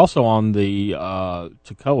they're also on the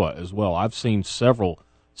Toccoa as well. I've seen several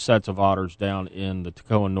sets of otters down in the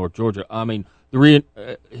Toccoa in North Georgia. I mean,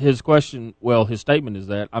 his statement is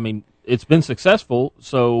that, I mean, it's been successful,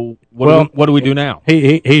 so what do we do now?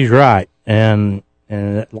 He's right. And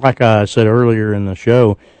like I said earlier in the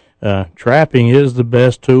show, trapping is the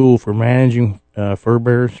best tool for managing fur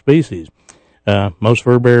bear species. Most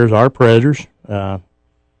fur bears are predators.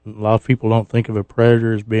 A lot of people don't think of a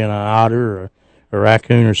predator as being an otter or a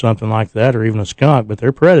raccoon or something like that, or even a skunk, but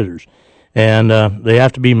they're predators. And they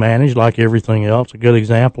have to be managed like everything else. A good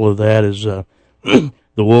example of that is the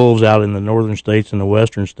wolves out in the northern states and the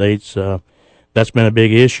western states. That's been a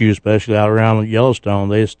big issue, especially out around Yellowstone.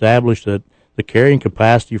 They established that the carrying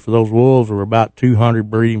capacity for those wolves were about 200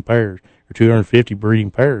 breeding pairs, or 250 breeding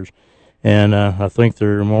pairs. And I think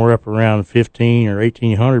they're more up around 15 or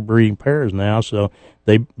 1,800 breeding pairs now, so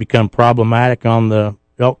they become problematic on the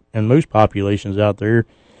elk and moose populations out there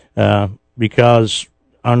because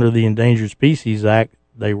under the Endangered Species Act,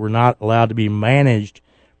 they were not allowed to be managed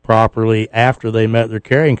properly after they met their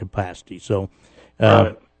carrying capacity. So,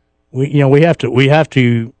 Right. we have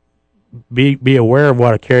to be aware of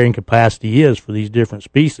what a carrying capacity is for these different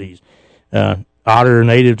species. Otter are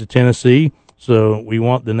native to Tennessee, so we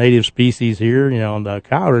want the native species here. And the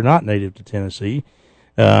coyote are not native to Tennessee.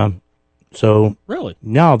 So Really?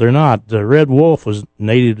 no, they're not. The red wolf was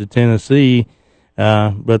native to Tennessee,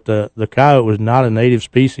 but the coyote was not a native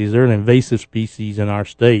species. They're an invasive species in our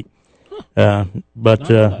state. But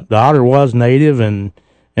the otter was native, and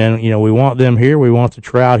we want them here. We want the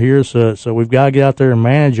trout here, so we've got to get out there and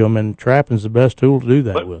manage them. And trapping's the best tool to do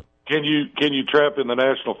that But with. can you trap in the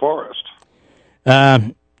national forest?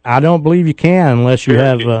 I don't believe you can unless you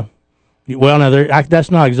have. Well, now that's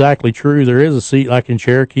not exactly true. There is a seat like in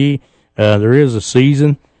Cherokee. There is a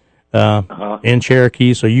season in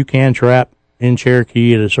Cherokee, so you can trap in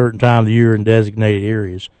Cherokee at a certain time of the year in designated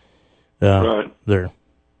areas. Right. There.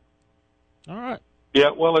 All right.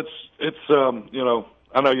 Yeah, well, it's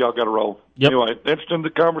I know y'all got to roll. Yep. Anyway, interesting in the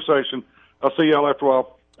conversation. I'll see y'all after a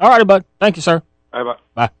while. All righty, bud. Thank you, sir. Bye-bye.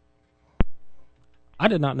 Bye. I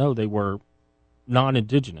did not know they were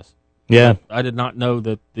non-indigenous. Yeah. I did not know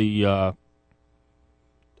that I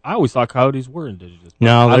always thought coyotes were indigenous.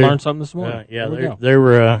 No, I learned something this morning.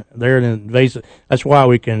 They're an invasive. That's why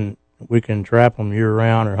we can trap them year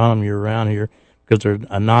round or hunt them year round here, because they're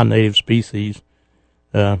a non-native species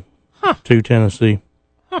to Tennessee.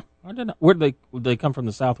 I didn't. Where did they come from?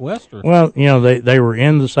 The Southwest, or? Well, they were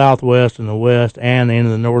in the Southwest and the West and in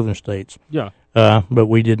the northern states. Yeah. But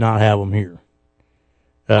we did not have them here.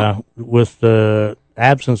 With the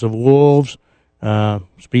absence of wolves,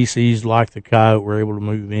 species like the coyote were able to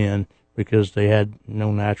move in because they had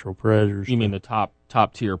no natural predators. You mean the top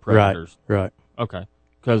tier predators? Right. Okay.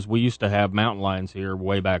 Because we used to have mountain lions here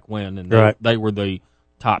way back when, and they were the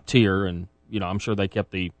top tier, and I'm sure they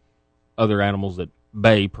kept the other animals at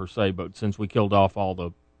bay per se. But since we killed off all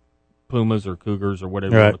the pumas or cougars or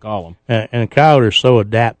whatever you want to call them, and coyotes are so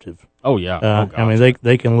adaptive. Oh yeah. I mean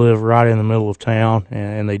they can live right in the middle of town,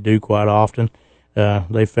 and they do quite often.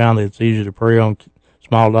 They found that it's easier to prey on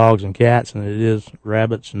small dogs and cats than it is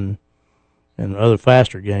rabbits and other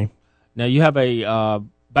faster game. Now you have a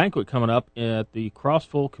banquet coming up at the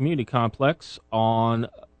Crossville Community Complex on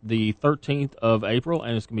the 13th of April,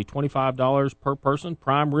 and it's going to be $25 per person,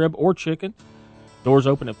 prime rib or chicken. Doors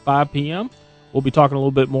open at 5 p.m. We'll be talking a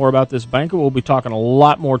little bit more about this banquet. We'll be talking a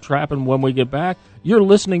lot more trapping when we get back. You're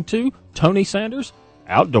listening to Tony Sanders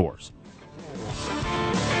Outdoors.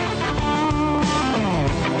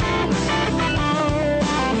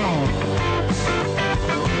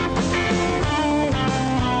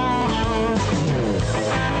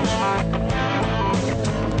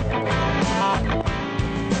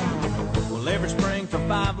 Well, every spring for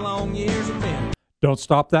 5 long years I've been. Don't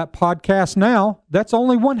stop that podcast now. That's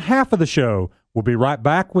only one half of the show. We'll be right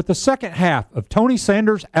back with the second half of Tony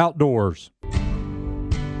Sanders Outdoors.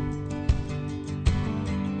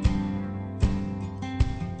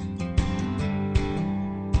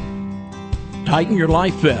 Tighten your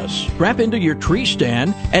life vest, strap into your tree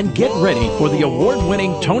stand, and get ready for the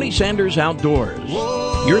award-winning Tony Sanders Outdoors.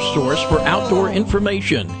 Your source for outdoor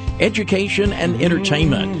information, education, and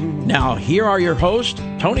entertainment. Now, here are your hosts,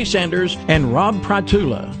 Tony Sanders and Rob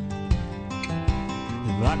Pratula.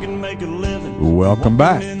 Welcome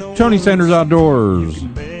back. Tony Sanders Outdoors.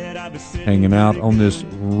 Hanging out on this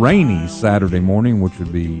rainy Saturday morning, which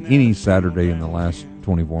would be any Saturday in the last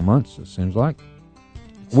 24 months, it seems like.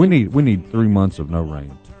 We need 3 months of no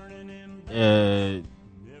rain.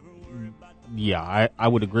 Yeah, I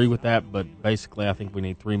would agree with that, but basically I think we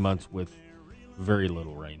need 3 months with very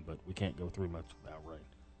little rain, but we can't go 3 months without rain.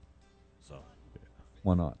 So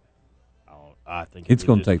Why not? I think It's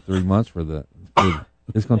going to take 3 months for the.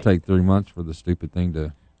 It's going to take 3 months for the stupid thing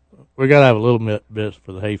to. We got to have a little bit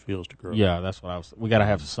for the hay fields to grow. Yeah, that's what I was. We got to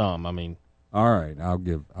have some. I mean, all right,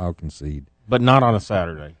 I'll concede. But not on a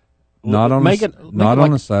Saturday. Not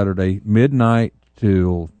on a Saturday, midnight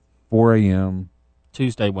till 4 a.m.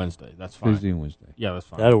 Tuesday, Wednesday. That's fine. Tuesday and Wednesday. Yeah, that's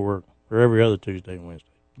fine. That'll work. Or every other Tuesday and Wednesday.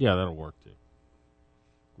 Yeah, that'll work too.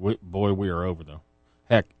 We are over though.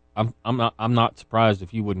 Heck, I'm not surprised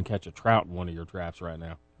if you wouldn't catch a trout in one of your traps right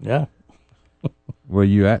now. Yeah. Well,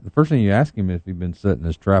 the first thing you ask him if he's been setting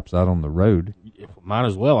his traps out on the road. Might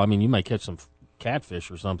as well. I mean, you may catch some catfish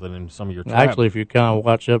or something in some of your traps. Actually, if you kind of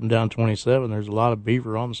watch up and down 27, there's a lot of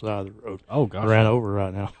beaver on the side of the road. Oh gosh, ran over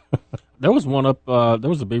right now. There was one up. There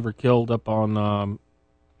was a beaver killed up on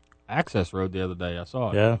Access Road the other day. I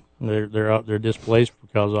saw it. Yeah, they're displaced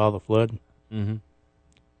because of all the flooding. Mm-hmm.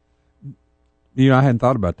 I hadn't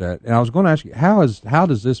thought about that, and I was going to ask you how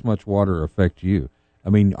does this much water affect you? I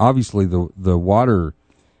mean, obviously the water,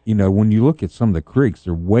 when you look at some of the creeks,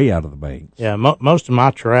 they're way out of the banks. Yeah, most of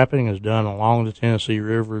my trapping is done along the Tennessee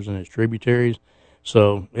rivers and its tributaries,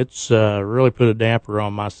 so it's really put a damper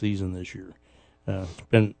on my season this year. It's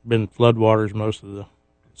been floodwaters most of the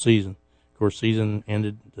season. Of course, season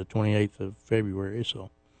ended the 28th of February, so.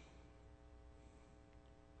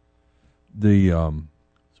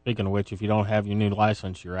 Speaking of which, if you don't have your new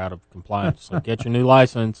license, you're out of compliance. So get your new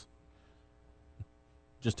license.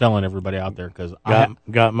 Just telling everybody out there, because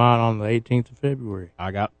got mine on the 18th of February.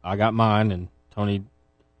 I got mine, and Tony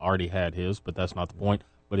already had his, but that's not the point.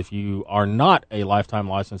 But if you are not a lifetime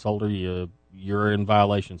license holder, you're in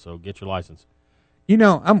violation. So get your license.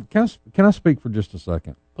 Can I speak for just a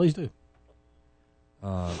second? Please do.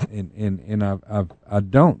 And I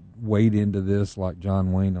don't wade into this like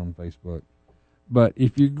John Wayne on Facebook, but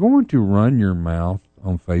if you're going to run your mouth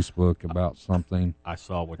on Facebook about something, I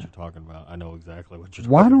saw what you're talking about. I know exactly what you're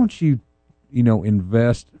talking about. Why don't you,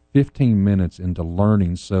 invest 15 minutes into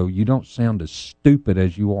learning so you don't sound as stupid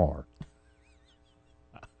as you are?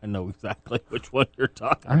 I know exactly which one you're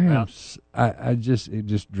talking about. It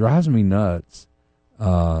just drives me nuts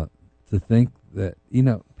to think that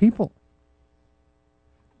people.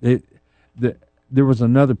 There was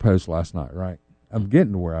another post last night, right? I'm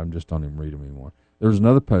getting to where I just don't even read them anymore. There was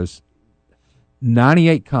another post,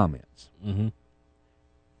 98 comments. Mm-hmm.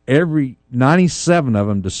 Every 97 of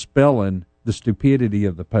them dispelling the stupidity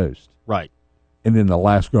of the post. Right. And then the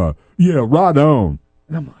last guy, yeah, right on.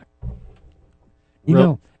 And I'm like,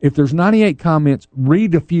 if there's 98 comments,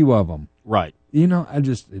 read a few of them. Right.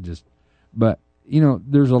 But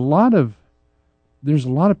there's a lot of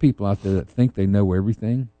people out there that think they know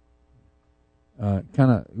everything. We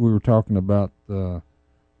were talking about,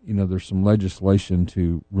 there's some legislation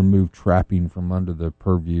to remove trapping from under the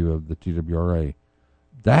purview of the TWRA.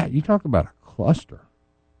 That, you talk about a cluster.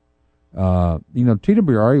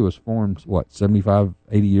 TWRA was formed, 75,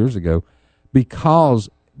 80 years ago, because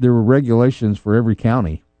there were regulations for every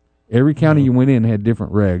county. Every county you went in had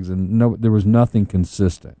different regs, and there was nothing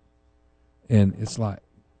consistent. And it's like,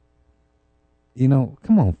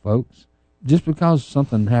 come on, folks. Just because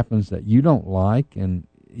something happens that you don't like and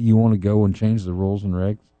you want to go and change the rules and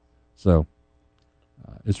regs. So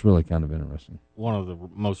it's really kind of interesting. One of the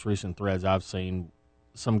most recent threads I've seen,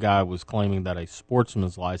 some guy was claiming that a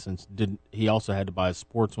sportsman's license he also had to buy a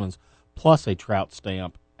sportsman's plus a trout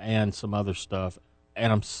stamp and some other stuff.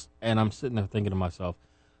 And I'm sitting there thinking to myself,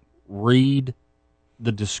 read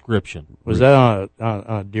the description. Was that on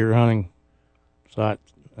a deer hunting site?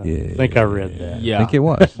 Yeah, I think I read that. Yeah, I think it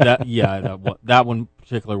was. that one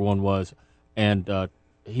particular one was, and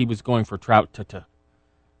he was going for trout.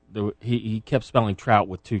 He kept spelling trout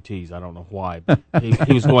with two T's. I don't know why. But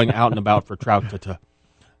he was going out and about for trout.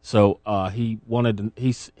 So he wanted.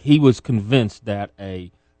 He was convinced that a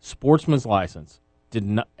sportsman's license did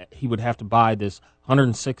not. He would have to buy this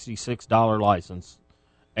 $166 license,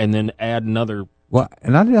 and then add another. Well,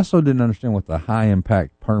 and I also didn't understand what the high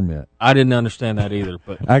impact permit. I didn't understand that either.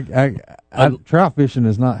 But trout fishing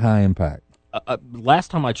is not high impact.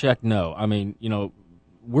 Last time I checked, no. I mean,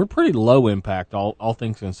 we're pretty low impact, all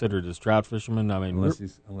things considered, as trout fishermen. I mean, unless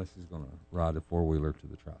he's going to ride a 4-wheeler to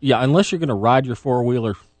the trout. Yeah, unless you're going to ride your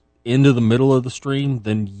 4-wheeler into the middle of the stream,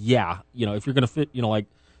 then yeah, if you're going to fit, like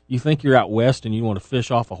you think you're out west and you want to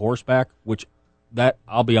fish off a horseback, which that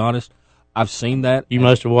I'll be honest. I've seen that. You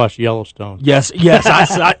must have watched Yellowstone. Yes,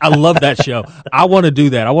 I love that show. I want to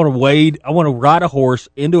do that. I want to ride a horse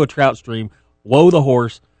into a trout stream, whoa the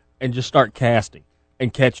horse, and just start casting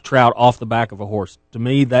and catch trout off the back of a horse. To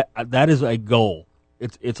me, that is a goal.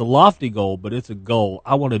 It's a lofty goal, but it's a goal.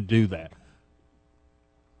 I want to do that.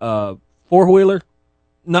 4-wheeler,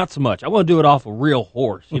 not so much. I want to do it off a real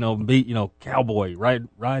horse. Be cowboy, ride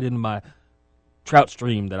into my trout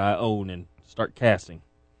stream that I own and start casting.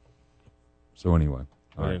 So anyway,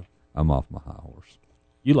 all right. I'm off my high horse.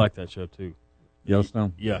 You like that show too,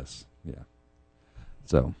 Yellowstone? Yes. Yeah.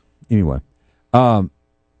 So anyway,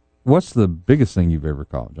 what's the biggest thing you've ever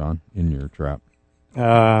caught, John, in your trap?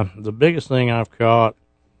 The biggest thing I've caught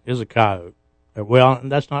is a coyote. Well,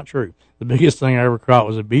 that's not true. The biggest thing I ever caught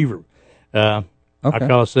was a beaver. I caught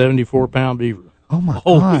a 74-pound beaver. Oh my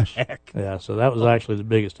gosh! Heck. Yeah, so that was actually the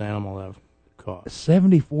biggest animal I've caught.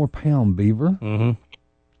 74-pound beaver? Mm-hmm.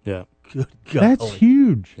 Yeah. Good God. That's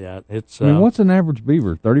huge. Yeah, it's. What's an average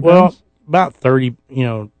beaver? 30 pounds? Well, about 30.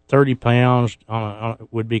 30 pounds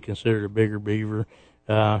would be considered a bigger beaver.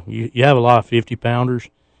 You have a lot of 50-pounders,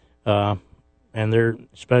 and they're,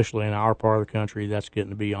 especially in our part of the country, that's getting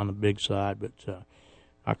to be on the big side. But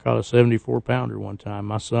I caught a 74-pounder one time.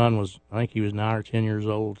 My son was, I think he was 9 or 10 years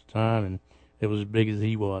old at the time, It was as big as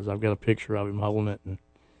he was. I've got a picture of him holding it, and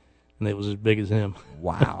it was as big as him.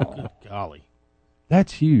 Wow. Golly.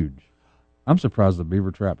 That's huge. I'm surprised the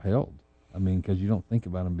beaver trap held. I mean, because you don't think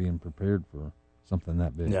about them being prepared for something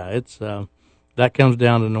that big. Yeah, it's that comes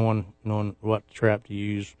down to knowing what trap to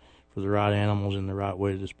use for the right animals and the right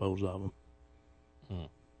way to dispose of them.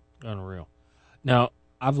 Unreal. Now,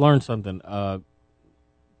 I've learned something.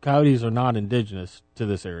 Coyotes are not indigenous to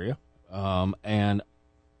this area, and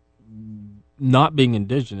not being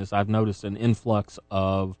indigenous, I've noticed an influx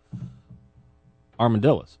of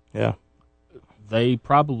armadillos. Yeah. They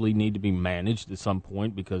probably need to be managed at some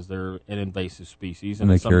point because they're an invasive species.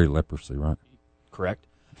 And they carry leprosy, right? Correct.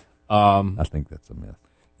 I think that's a myth.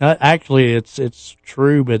 Actually, it's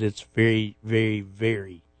true, but it's very, very,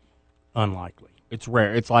 very unlikely. It's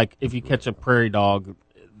rare. It's like if you catch a prairie dog.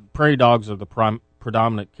 Prairie dogs are the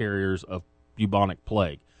predominant carriers of bubonic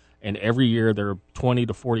plague. And every year there are 20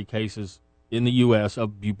 to 40 cases in the U.S.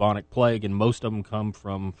 of bubonic plague, and most of them come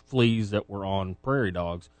from fleas that were on prairie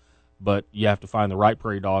dogs. But you have to find the right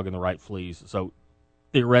prairie dog and the right fleas. So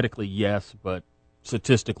theoretically, yes, but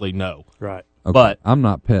statistically, no. Right. Okay. But I'm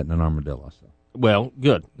not petting an armadillo. So. Well,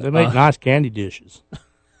 good. They make nice candy dishes.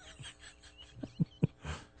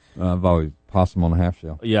 I've always possum on a half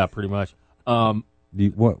shell. Yeah, pretty much. Do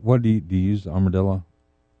you use the armadillo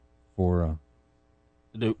for?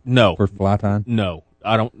 No. For fly tying? No,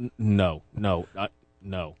 I don't. No. No.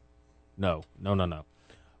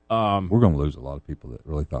 We're going to lose a lot of people that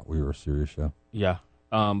really thought we were a serious show. Yeah.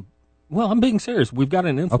 Well, I'm being serious. We've got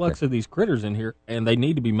an influx of these critters in here, and they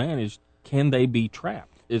need to be managed. Can they be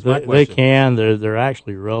trapped? Is my question. They can. They're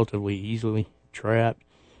actually relatively easily trapped.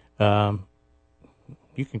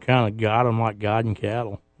 You can kind of guide them like guiding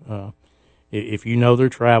cattle. If you know their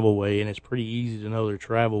travel way, and it's pretty easy to know their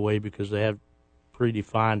travel way because they have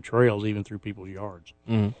predefined trails even through people's yards,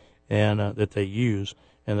 and that they use,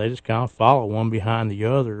 and they just kind of follow one behind the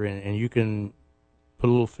other, and you can put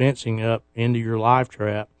a little fencing up into your live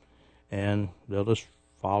trap, and they'll just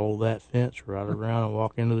follow that fence right around and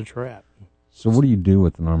walk into the trap. So what do you do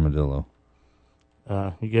with an armadillo?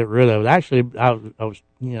 You get rid of it. Actually, I was,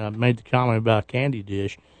 I made the comment about a candy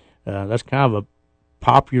dish. That's kind of a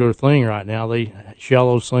popular thing right now. They shell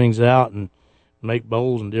those things out and make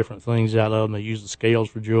bowls and different things out of them. They use the scales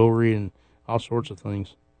for jewelry and all sorts of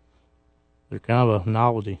things. They're kind of a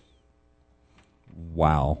novelty.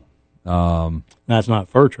 Wow. That's not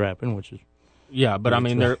fur trapping, which is. Yeah, but I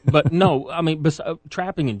mean,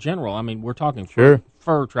 trapping in general. I mean, we're talking sure.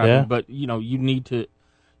 fur trapping, yeah. but you need to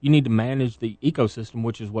manage the ecosystem,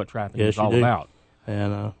 which is what trapping is all about.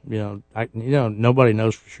 And nobody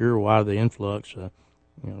knows for sure why the influx,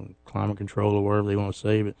 climate control or whatever they want to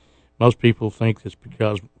say, but most people think it's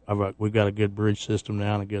because we've got a good bridge system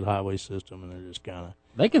now and a good highway system, and they're just kind of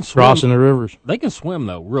crossing the rivers. They can swim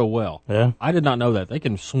though real well. Yeah, I did not know that they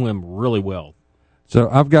can swim really well. So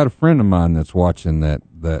I've got a friend of mine that's watching that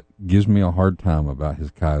gives me a hard time about his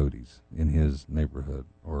coyotes in his neighborhood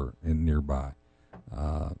or in nearby.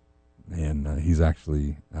 And he's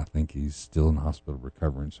actually, I think he's still in the hospital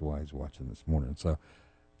recovering, so why he's watching this morning. So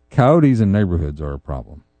coyotes in neighborhoods are a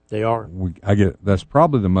problem. They are. I get that's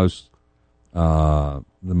probably the most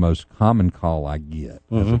common call I get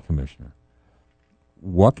as a commissioner.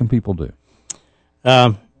 What can people do?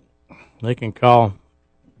 They can call.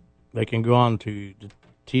 They can go on to the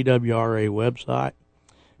TWRA website,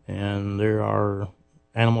 and there are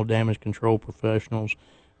animal damage control professionals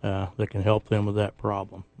that can help them with that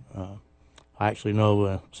problem. I actually know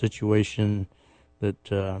a situation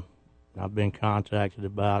that I've been contacted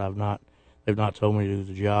about. They've not told me to do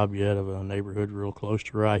the job yet, of a neighborhood real close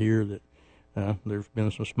to right here that there's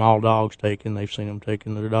been some small dogs taken. They've seen them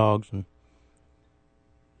taking their dogs, and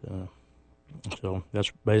so that's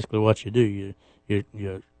basically what you do.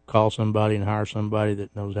 You call somebody and hire somebody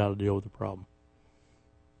that knows how to deal with the problem.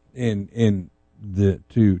 And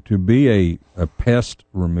to be a pest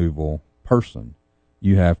removal person,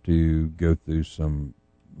 you have to go through some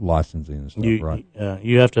licensing and stuff, right?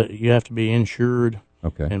 You have to be insured,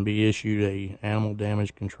 okay, and be issued a animal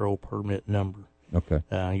damage control permit number. Okay.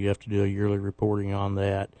 You have to do a yearly reporting on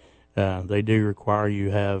that. They do require you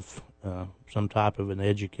have some type of an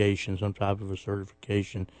education, some type of a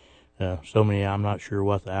certification. I'm not sure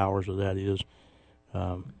what the hours of that is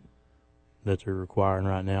that they're requiring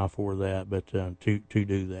right now for that, but to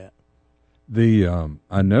do that.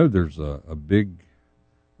 I know there's a big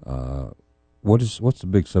what's the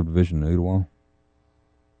big subdivision in Ooltewah?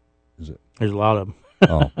 Is it? There's a lot of them.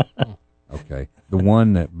 Oh, okay. The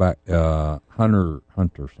one that back Hunter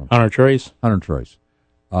something. Hunter Trace.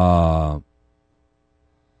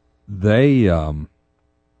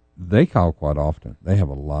 they call quite often. They have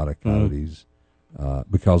a lot of coyotes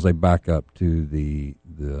because they back up to the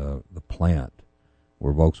plant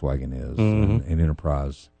where Volkswagen is and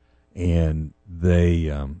Enterprise, and they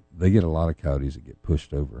get a lot of coyotes that get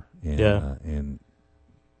pushed over. And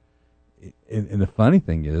and the funny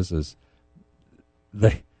thing is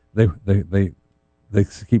they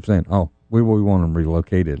keep saying, "Oh, we want them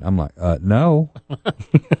relocated." I'm like, no.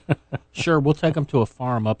 Sure, we'll take them to a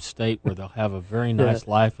farm upstate where they'll have a very nice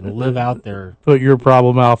life and live out there. Put your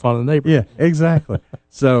problem off on the neighbor. Yeah, exactly.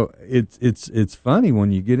 So it's funny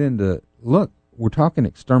when you get into, look, we're talking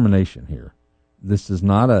extermination here. This is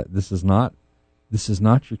not your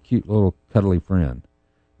cute little cuddly friend.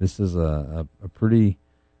 This is a pretty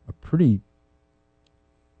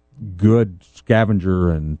good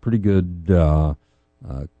scavenger and pretty good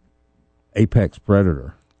apex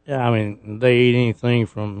predator. Yeah, I mean, they eat anything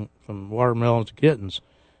from watermelons to kittens.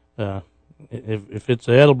 If it's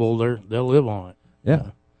edible, they'll live on it. Yeah,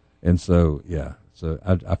 and so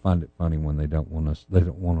I find it funny when they don't want us. They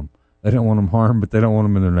don't want them harmed, but they don't want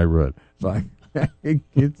them in their neighborhood. It's like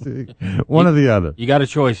it's one or the other. You got a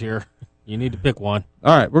choice here. You need to pick one.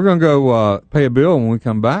 All right, we're gonna go pay a bill. When we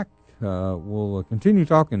come back, we'll continue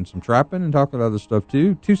talking some trapping and talking other stuff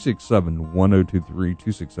too. 267-1023,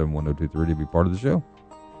 267-1023 to be part of the show.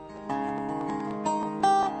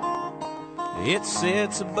 It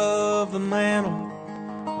sits above the mantel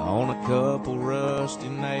on a couple rusty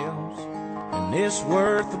nails, and it's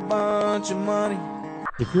worth a bunch of money.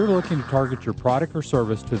 If you're looking to target your product or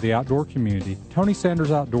service to the outdoor community, Tony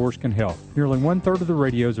Sanders Outdoors can help. Nearly 1/3 of the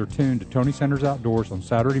radios are tuned to Tony Sanders Outdoors on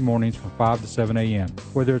Saturday mornings from 5 to 7 a.m.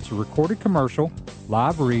 Whether it's a recorded commercial,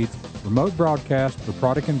 live reads, remote broadcast, or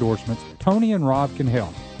product endorsements, Tony and Rob can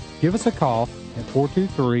help. Give us a call at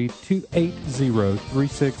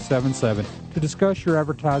 423-280-3677 to discuss your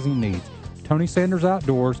advertising needs. Tony Sanders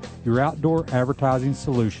Outdoors, your outdoor advertising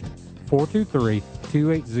solution.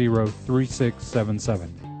 423-280-3677.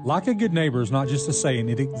 Like a good neighbor is not just a saying,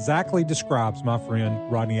 it exactly describes my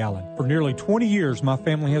friend Rodney Allen. For nearly 20 years, my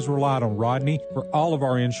family has relied on Rodney for all of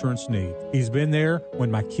our insurance needs. He's been there when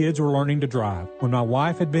my kids were learning to drive, when my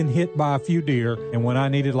wife had been hit by a few deer, and when I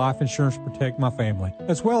needed life insurance to protect my family,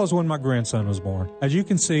 as well as when my grandson was born. As you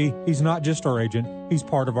can see, he's not just our agent, he's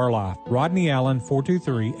part of our life. Rodney Allen,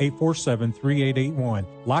 423-847-3881.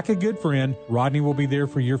 Like a good friend, Rodney will be there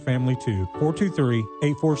for your family too.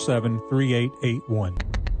 423-847-3881.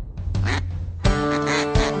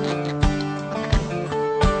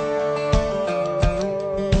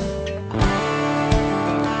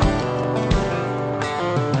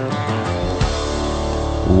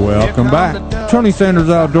 Welcome back. Tony Sanders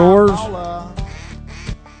Outdoors.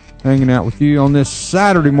 Hanging out with you on this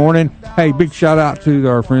Saturday morning. Hey, big shout out to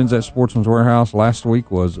our friends at Sportsman's Warehouse. Last week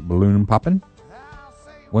was balloon popping.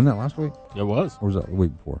 Wasn't that last week? It was. Or was that the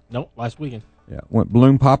week before? Nope, last weekend. Yeah, went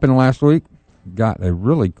balloon popping last week. Got a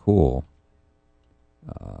really cool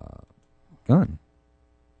gun.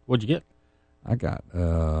 What'd you get? I got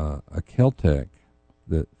a Keltec,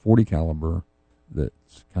 that 40 caliber,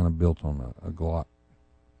 that's kind of built on a Glock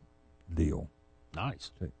deal.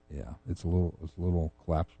 Nice. Yeah, it's a little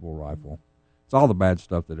collapsible rifle. It's all the bad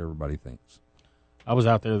stuff that everybody thinks. I was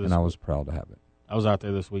out there and I was proud to have it. I was out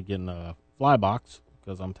there this week getting a fly box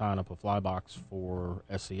because I'm tying up a fly box for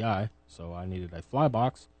SCI, so I needed a fly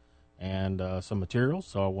box and some materials.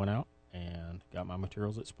 So I went out and got my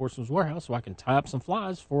materials at Sportsman's Warehouse so I can tie up some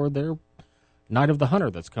flies for their Night of the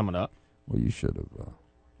Hunter that's coming up. Well, you should have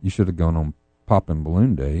gone on Poppin'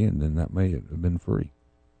 Balloon Day, and then that may have been free.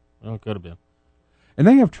 Well, it could have been. And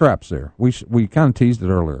they have traps there. We kind of teased it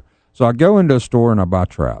earlier. So I go into a store and I buy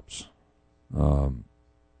traps. I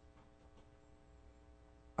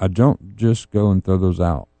don't just go and throw those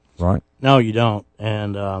out, right? No, you don't.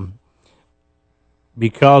 And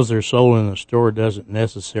because they're sold in a store doesn't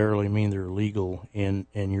necessarily mean they're legal in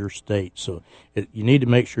your state. So you need to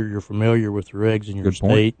make sure you're familiar with the regs in your Good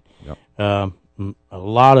state. Yep. A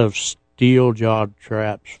lot of steel-jawed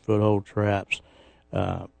traps, foothold traps,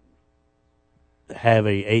 have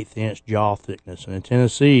a 1/8 inch jaw thickness, and in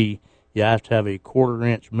Tennessee you have to have a 1/4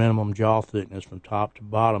 inch minimum jaw thickness from top to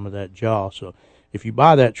bottom of that jaw. So if you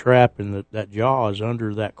buy that trap and that jaw is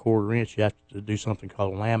under that 1/4 inch, you have to do something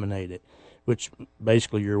called laminate it, which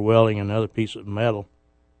basically you're welding another piece of metal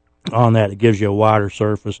on that. It gives you a wider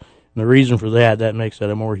surface, and the reason for that makes that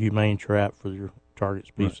a more humane trap for your target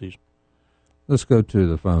species. Right. Let's go to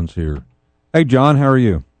the phones here. Hey, John, how are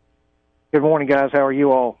you? Good morning, guys. How are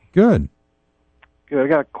you all? Good. Good. I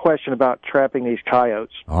got a question about trapping these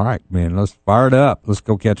coyotes. All right, man. Let's fire it up. Let's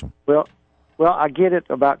go catch them. Well, I get it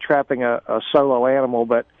about trapping a solo animal,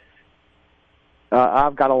 but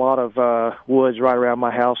I've got a lot of woods right around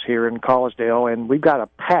my house here in Collegedale, and we've got a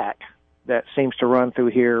pack that seems to run through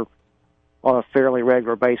here on a fairly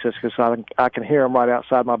regular basis because I can hear them right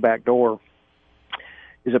outside my back door.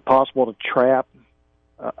 Is it possible to trap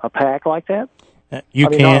a pack like that? You I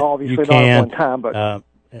mean, can't. Not obviously you not can. at one time, but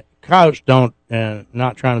coyotes don't.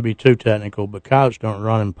 Not trying to be too technical, but coyotes don't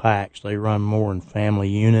run in packs. They run more in family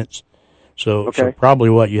units. So probably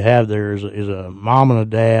what you have there is a mom and a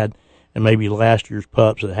dad, and maybe last year's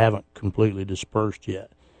pups that haven't completely dispersed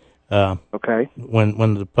yet.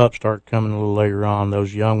 When the pups start coming a little later on,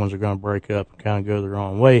 those young ones are going to break up and kind of go their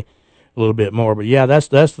own way a little bit more. But yeah, that's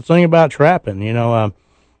the thing about trapping.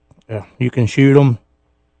 You can shoot them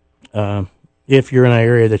if you're in an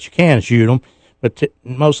area that you can shoot them, but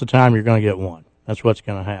most of the time you're going to get one. That's what's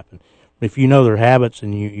going to happen. If you know their habits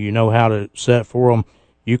and you know how to set for them,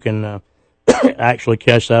 you can actually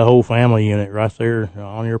catch that whole family unit right there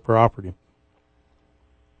on your property.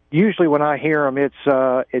 Usually when I hear them, it's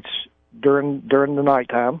during the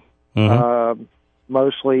nighttime,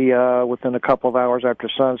 mostly within a couple of hours after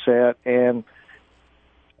sunset, and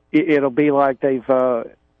it'll be like they've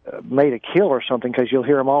made a kill or something because you'll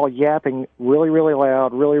hear them all yapping really, really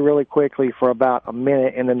loud, really, really quickly for about a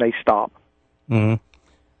minute, and then they stop.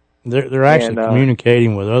 Mm-hmm. They're actually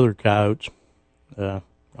communicating with other coyotes on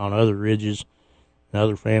other ridges. And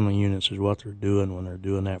other family units is what they're doing when they're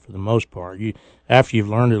doing that for the most part. After you've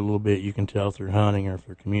learned it a little bit, you can tell if they're hunting or if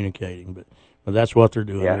they're communicating. But that's what they're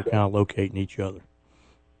doing. Yeah. They're kind of locating each other.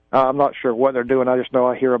 I'm not sure what they're doing. I just know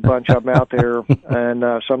I hear a bunch of them out there,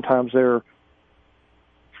 and sometimes they're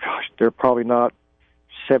probably not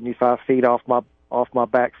 75 feet off my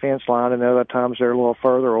back fence line, and other times they're a little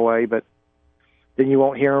further away. But then you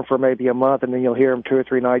won't hear them for maybe a month, and then you'll hear them 2 or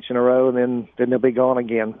 3 nights in a row, and then they'll be gone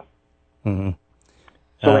again. Mm-hmm.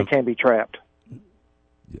 So they can be trapped.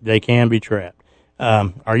 They can be trapped.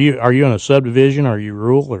 Are you in a subdivision? Are you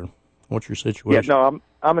rural, or what's your situation? Yeah, no,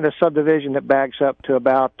 I'm in a subdivision that backs up to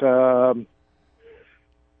about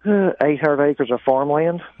 800 acres of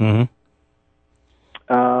farmland. Mm-hmm.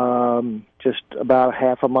 Just about a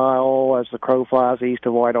half a mile as the crow flies east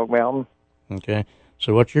of White Oak Mountain. Okay.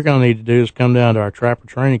 So what you're going to need to do is come down to our trapper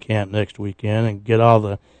training camp next weekend and get all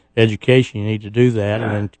the education you need to do that,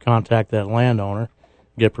 and then contact that landowner,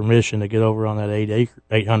 get permission to get over on that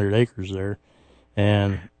 800 acres there,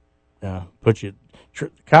 and put you.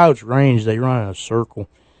 Coyotes range, they run in a circle,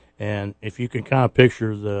 and if you can kind of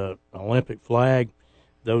picture the Olympic flag,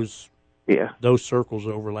 those circles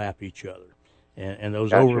overlap each other, and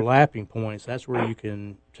those overlapping points, that's where you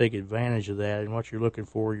can take advantage of that. And what you're looking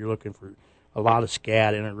for a lot of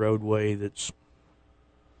scat in a roadway that's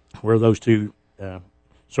where those two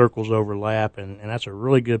circles overlap, and that's a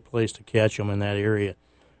really good place to catch them in that area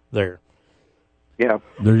there. Yeah.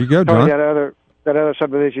 There you go, John. That other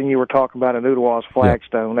subdivision you were talking about in Ooltewah's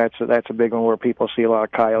Flagstone, that's a big one where people see a lot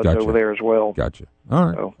of coyotes over there as well. Gotcha. All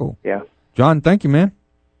right, cool. Yeah. John, thank you, man.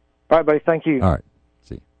 All right, buddy, thank you. All right,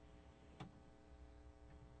 see you.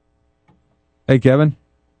 Hey, Kevin.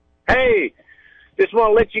 Hey, just want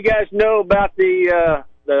to let you guys know about the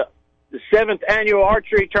 7th annual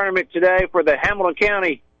archery tournament today for the Hamilton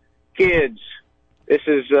County kids. This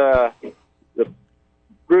is the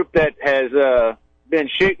group that has been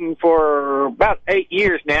shooting for about 8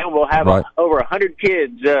 years now. We'll have over 100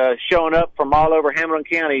 kids showing up from all over Hamilton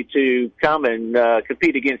County to come and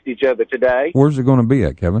compete against each other today. Where's it going to be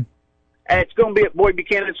at, Kevin? It's going to be at Boyd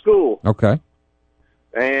Buchanan School. Okay.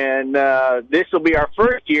 And this will be our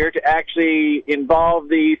first year to actually involve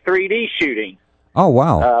the 3D shooting. Oh,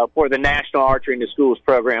 wow. For the National Archery in the Schools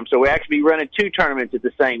program. So we actually be running 2 tournaments at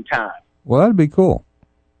the same time. Well, that'd be cool.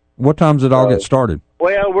 What time does it all get started?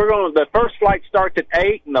 Well, the first flight starts at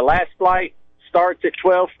 8, and the last flight starts at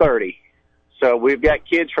 12:30. So we've got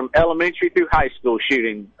kids from elementary through high school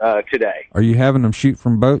shooting today. Are you having them shoot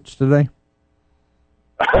from boats today?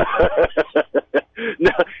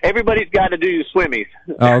 No, everybody's got to do the swimmies.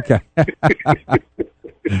 Oh, okay.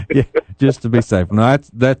 Yeah, just to be safe. No,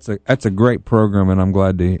 that's a great program, and I'm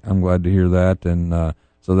glad to hear that. And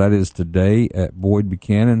so that is today at Boyd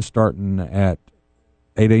Buchanan, starting at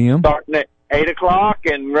 8 a.m. Starting at 8 o'clock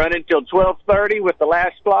and running till 12:30 with the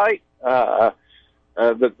last flight. The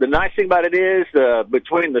nice thing about it is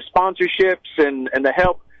between the sponsorships and the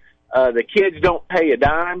help, the kids don't pay a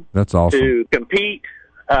dime. That's awesome. To compete.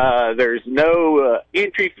 There's no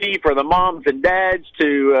entry fee for the moms and dads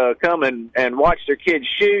to come and watch their kids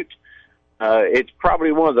shoot. It's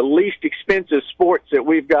probably one of the least expensive sports that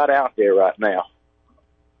we've got out there right now.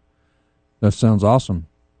 That sounds awesome.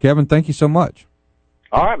 Kevin, thank you so much.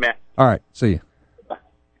 All right, man. All right, see you.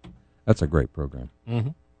 That's a great program. Mm-hmm.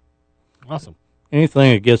 Awesome.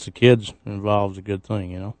 anything that gets the kids involved is a good thing,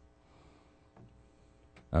 you know.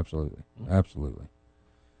 Absolutely.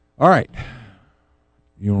 All right.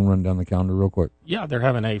 You want to run down the calendar real quick? Yeah, they're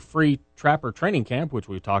having a free trapper training camp, which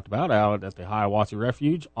we've talked about, out at the Hiawassee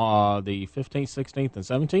Refuge on the 15th, 16th, and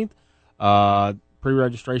 17th.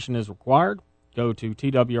 Pre-registration is required. Go to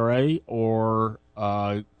TWRA, or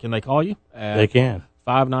can they call you? They can.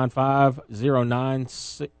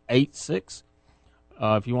 595-0986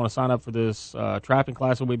 if you want to sign up for this trapping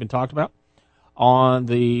class that we've been talking about. On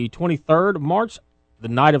the 23rd of March, the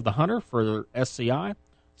Night of the Hunter for SCI.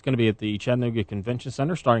 It's going to be at the Chattanooga Convention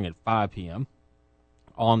Center starting at 5 p.m.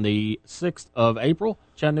 On the 6th of April,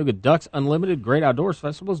 Chattanooga Ducks Unlimited Great Outdoors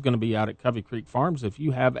Festival is going to be out at Covey Creek Farms. If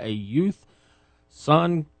you have a youth,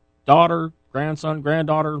 son, daughter, grandson,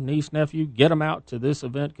 granddaughter, niece, nephew, get them out to this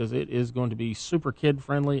event because it is going to be super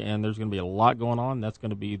kid-friendly, and there's going to be a lot going on. That's going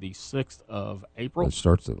to be the 6th of April. It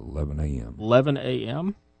starts at 11 a.m. 11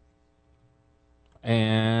 a.m.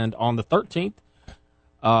 And on the 13th,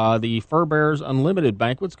 the Fur Bearers Unlimited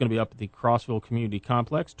Banquet is going to be up at the Crossville Community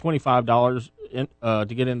Complex. $25 to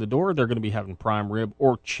get in the door. They're going to be having prime rib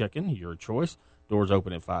or chicken, your choice. Doors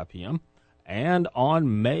open at 5 p.m. And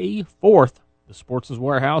on May 4th, the Sportsman's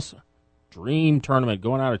Warehouse Dream Tournament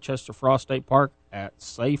going out of Chester Frost State Park at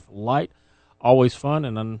Safe Light. Always fun,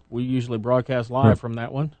 and then we usually broadcast live from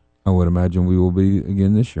that one. I would imagine we will be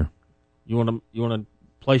again this year. You want to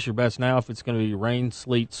place your bets now if it's going to be rain,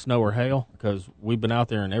 sleet, snow, or hail? Because we've been out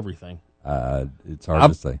there and everything. It's hard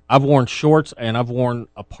to say. I've worn shorts and I've worn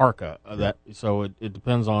a parka. So it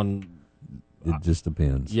depends on. It just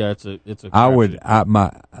depends. Yeah, it's a.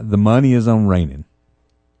 The money is on raining.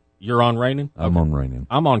 You're on raining? I'm on raining.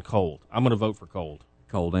 I'm on cold. I'm going to vote for cold.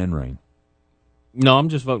 Cold and rain. No, I'm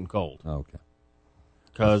just voting cold. Oh, okay.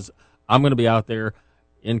 Because I'm going to be out there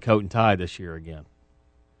in coat and tie this year again.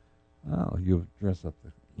 Oh, you'll dress up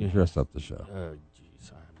the show.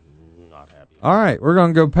 Jeez, I'm not happy. All right, we're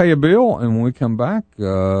going to go pay a bill, and when we come back,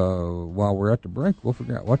 while we're at the break, we'll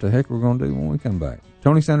figure out what the heck we're going to do when we come back.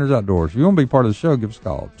 Tony Sanders Outdoors. If you want to be part of the show, give us a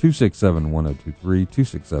call. 267-1023,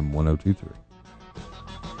 267-1023.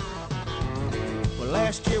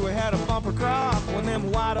 Last year we had a bumper crop when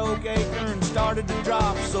them white oak acorns started to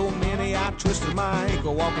drop. So many I twisted my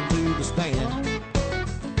ankle walking through the stand.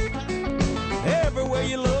 Everywhere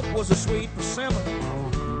you look was a sweet persimmon.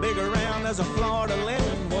 Big around as a Florida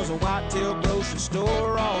lemon was a whitetail grocery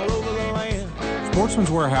store all over the land.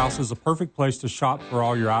 Sportsman's Warehouse is a perfect place to shop for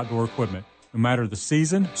all your outdoor equipment. No matter the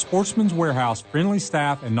season, Sportsman's Warehouse friendly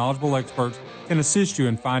staff and knowledgeable experts can assist you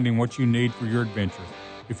in finding what you need for your adventure.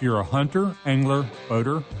 If you're a hunter, angler,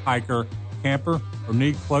 boater, hiker, camper, or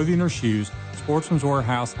need clothing or shoes, Sportsman's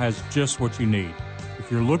Warehouse has just what you need. If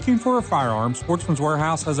you're looking for a firearm, Sportsman's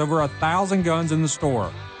Warehouse has over 1,000 guns in the store.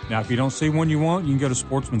 Now, if you don't see one you want, you can go to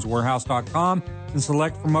sportsmanswarehouse.com and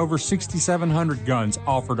select from over 6,700 guns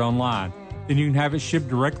offered online. Then you can have it shipped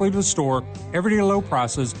directly to the store, everyday low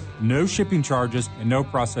prices, no shipping charges, and no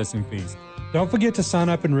processing fees. Don't forget to sign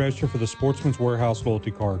up and register for the Sportsman's Warehouse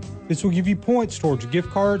Loyalty Card. This will give you points towards gift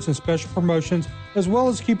cards and special promotions, as well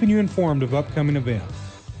as keeping you informed of upcoming events.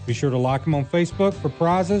 Be sure to like them on Facebook for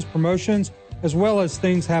prizes, promotions, as well as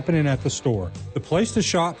things happening at the store. The place to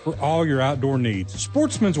shop for all your outdoor needs.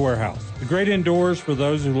 Sportsman's Warehouse, the great indoors for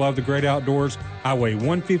those who love the great outdoors. Highway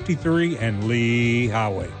 153 and Lee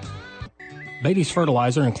Highway. Beatty's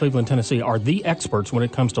Fertilizer in Cleveland, Tennessee are the experts when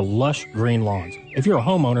it comes to lush green lawns. If you're a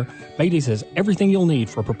homeowner, Beatty's has everything you'll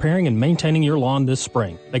need for preparing and maintaining your lawn this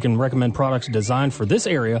spring. They can recommend products designed for this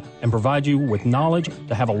area and provide you with knowledge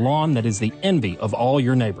to have a lawn that is the envy of all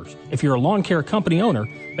your neighbors. If you're a lawn care company owner,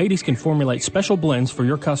 Beatty's can formulate special blends for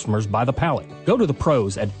your customers by the pallet. Go to the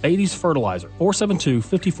pros at Beatty's Fertilizer,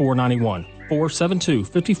 472-5491,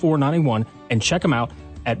 472-5491, and check them out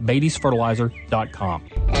at Beatty'sFertilizer.com.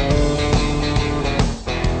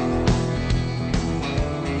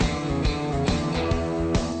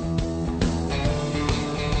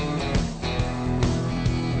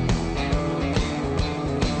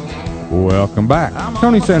 Welcome back.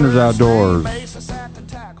 Tony Sanders Outdoors.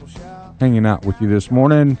 Hanging out with you this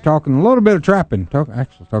morning, talking a little bit of trapping. Talking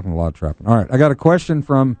a lot of trapping. All right, I got a question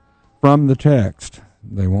from the text.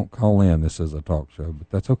 They won't call in. This is a talk show, but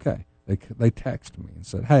that's okay. They text me and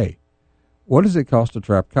said, "Hey, what does it cost to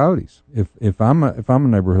trap coyotes? If I'm a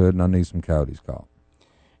neighborhood and I need some coyotes caught?"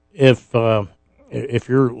 If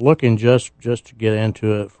you're looking just to get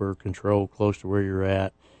into it for control close to where you're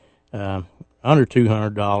at, under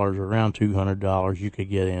 $200, around $200, you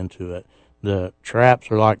could get into it. The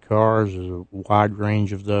traps are like cars. There's a wide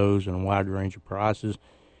range of those and a wide range of prices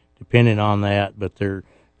depending on that, but they're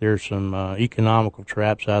There's some economical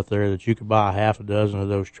traps out there that you could buy half a dozen of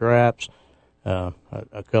those traps, a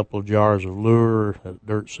couple of jars of lure, a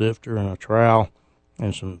dirt sifter, and a trowel,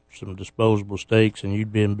 and some disposable stakes, and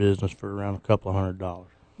you'd be in business for around a couple of $100.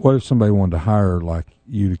 What if somebody wanted to hire like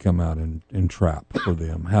you to come out and trap for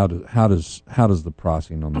them? How does the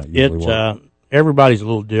pricing on that usually work? Everybody's a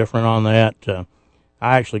little different on that.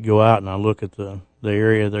 I actually go out and I look at the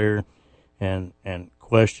area there, and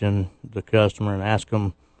question the customer and ask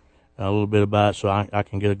them a little bit about it, so I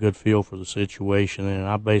can get a good feel for the situation, and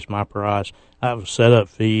I base my price. I have a setup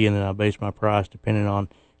fee, and then I base my price depending on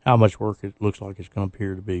how much work it looks like it's going to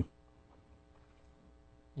appear to be.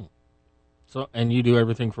 So, and you do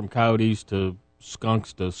everything from coyotes to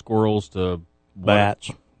skunks to squirrels to bats,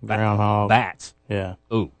 groundhogs. Bats. Yeah.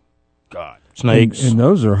 Oh, God. Snakes. And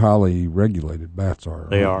those are highly regulated. Bats are.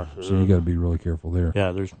 They are. So you got to be really careful there.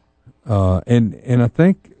 Yeah. There's. And I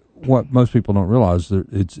think what most people don't realize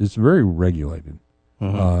it's very regulated.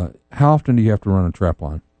 Mm-hmm. How often do you have to run a trap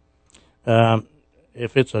line?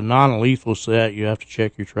 If it's a non-lethal set, you have to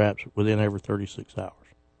check your traps within every 36 hours.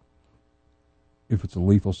 If it's a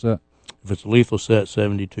lethal set? If it's a lethal set,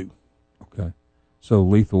 72. Okay. So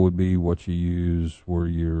lethal would be what you use where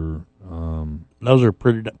you're... Those are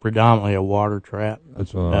predominantly a water trap.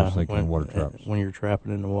 That's what I was thinking, water traps. When you're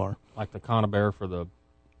trapping in the water. Like the conibear for the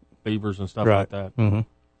beavers and stuff right. like that. Mm-hmm.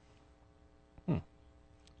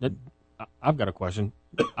 I've got a question.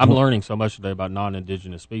 I'm learning so much today about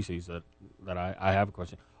non-indigenous species that I have a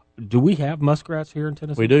question. Do we have muskrats here in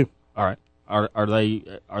Tennessee? We do. All right. Are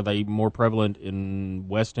they more prevalent in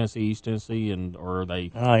West Tennessee, East Tennessee, or are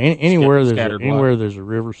they anywhere scattered there's a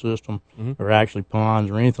river system or actually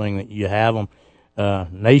ponds or anything that you have them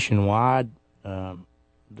nationwide?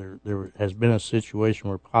 There has been a situation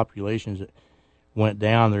where populations that went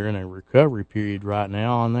down. They're in a recovery period right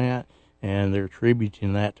now on that, and they're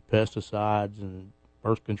attributing that to pesticides and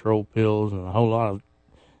birth control pills and a whole lot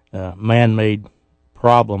of man-made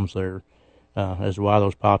problems there. As to why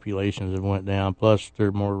those populations have went down. Plus, there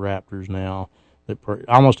are more raptors now.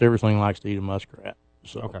 Almost everything likes to eat a muskrat.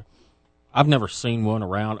 So. Okay. I've never seen one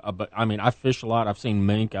around, but I mean, I fish a lot. I've seen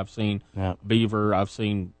mink. I've seen beaver. I've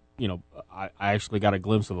seen, I actually got a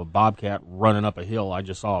glimpse of a bobcat running up a hill. I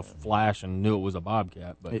just saw a flash and knew it was a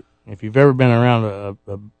bobcat. But if you've ever been around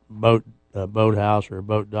a boathouse or a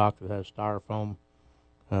boat dock that has styrofoam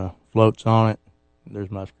floats on it,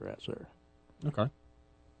 there's muskrats there. Okay.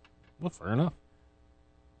 Well, fair enough.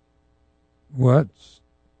 Well, that's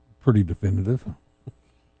pretty definitive.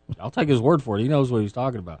 I'll take his word for it. He knows what he's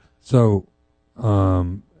talking about. So,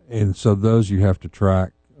 and so those you have to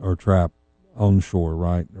track or trap on shore,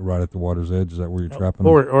 right at the water's edge. Is that where you're trapping?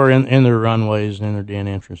 Or in their runways and in their den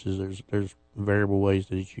entrances. There's variable ways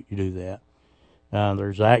that you do that.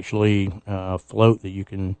 There's actually a float that you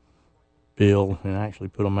can build and actually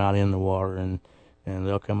put them out in the water, and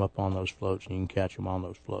they'll come up on those floats, and you can catch them on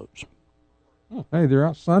those floats. Hey, they're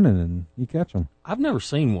out sunning, and you catch them. I've never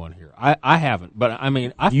seen one here. I haven't, but I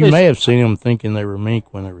mean, you may have seen them thinking they were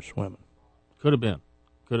mink when they were swimming. Could have been.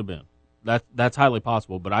 That's highly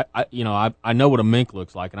possible. But I know what a mink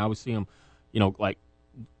looks like, and I always see them, like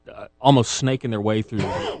almost snaking their way through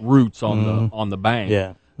the roots on the bank.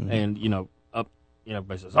 Yeah, and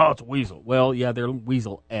everybody says, "Oh, it's a weasel." Well, yeah, they're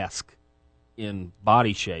weasel-esque in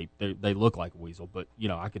body shape. They look like a weasel, but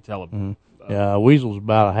I could tell them. A weasel's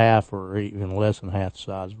about a half or even less than half the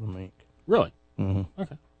size of a mink. Really? Mm-hmm.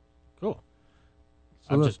 Okay. Cool.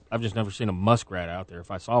 So I've just never seen a muskrat out there. If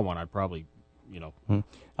I saw one, I'd probably,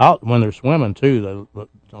 When they're swimming too,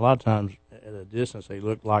 a lot of times at a distance they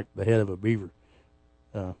look like the head of a beaver.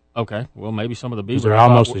 Okay. Well, maybe some of the beavers. They're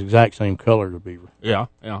almost the exact same color as a beaver. Yeah.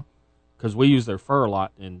 Because we use their fur a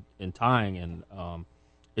lot in tying, and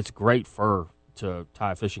it's great fur to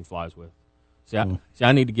tie fishing flies with. See,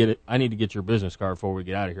 I need to get it. I need to get your business card before we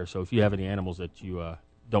get out of here. So if you have any animals that you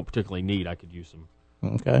don't particularly need, I could use some.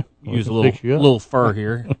 Okay. Use a little fur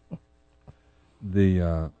here.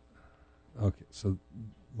 Okay, so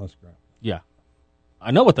muskrat. Yeah,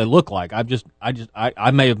 I know what they look like.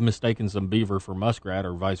 I may have mistaken some beaver for muskrat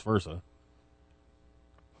or vice versa.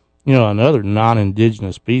 Another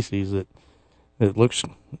non-indigenous species that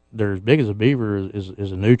they're as big as a beaver is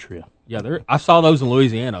a nutria. Yeah, I saw those in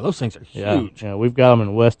Louisiana. Those things are huge. Yeah, we've got them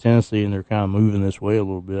in West Tennessee, and they're kind of moving this way a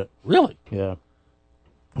little bit. Really? Yeah.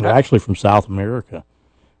 They're actually from South America.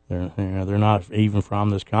 They're not even from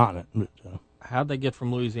this continent. But, how'd they get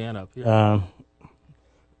from Louisiana up here?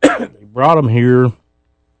 They brought them here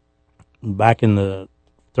back in the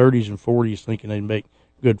 30s and 40s, thinking they'd make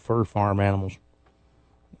good fur farm animals,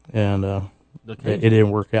 and it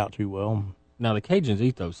didn't work out too well. Now the Cajuns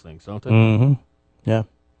eat those things, don't they? Mm-hmm. Yeah.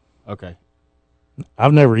 Okay.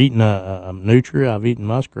 I've never eaten a nutria. I've eaten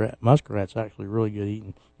muskrat. Muskrat's actually really good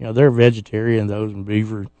eating. You know, they're vegetarian, those, and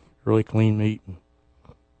beaver, really clean meat and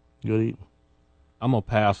good eating. I'm going to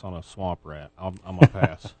pass on a swamp rat. I'm going to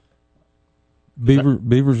pass.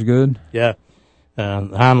 Beaver's good? Yeah. The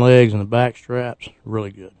hind legs and the back straps,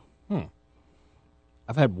 really good.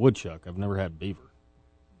 I've had woodchuck. I've never had beaver.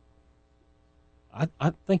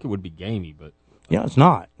 I think it would be gamey, but yeah, it's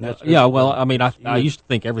not. Yeah, well, I mean, I used to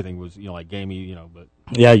think everything was, you know, like gamey, you know, but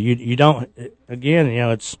yeah, you don't. Again, you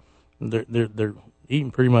know, it's they're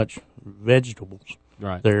eating pretty much vegetables.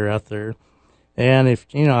 Right. They're out there, and if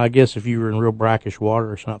you know, I guess if you were in real brackish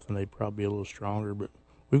water or something, they'd probably be a little stronger. But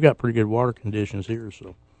we've got pretty good water conditions here,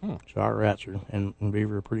 so our rats and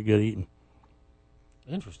beaver are pretty good eating.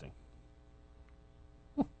 Interesting.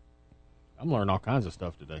 I'm learning all kinds of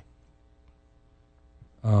stuff today.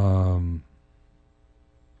 Can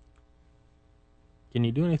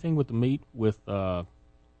you do anything with the meat with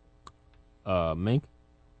mink?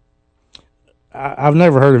 I've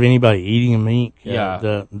never heard of anybody eating a mink.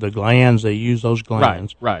 Yeah. The glands, they use those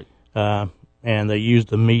glands. Right. And they use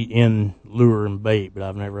the meat in lure and bait, but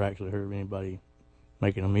I've never actually heard of anybody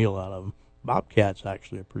making a meal out of them. Bobcat's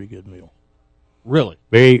actually a pretty good meal. Really?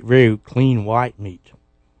 Very, very clean white meat.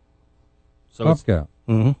 So Bobcat.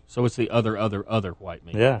 Mm-hmm. So it's the other white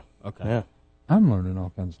meat. Yeah. Okay. Yeah. I'm learning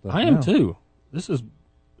all kinds of stuff. I am now. too. This has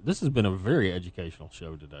been a very educational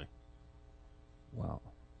show today. Wow.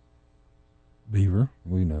 Beaver,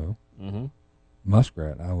 we know. Mm-hmm.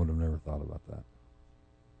 Muskrat, I would have never thought about that.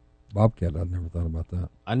 Bobcat, I'd never thought about that.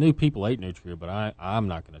 I knew people ate nutria, but I'm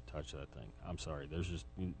not going to touch that thing. I'm sorry.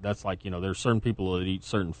 That's like, you know, there's certain people that eat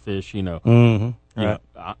certain fish. You know, Mm-hmm. You Right.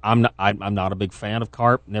 know, I'm not a big fan of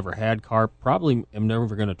carp. Never had carp. Probably am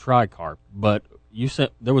never going to try carp. But you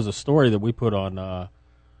said there was a story that we put on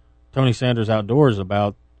Tony Sanders Outdoors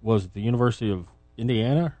about, was it the University of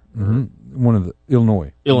Indiana? Mm-hmm. One of the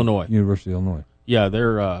Illinois. University of Illinois. Yeah,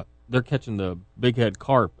 they're catching the big head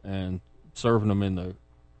carp and serving them in the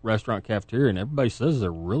restaurant cafeteria, and everybody says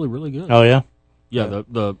they're really, really good. Oh yeah. Yeah,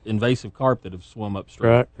 the invasive carp that have swum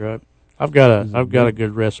upstream. Right. I've got a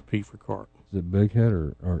good recipe for carp. Is it big head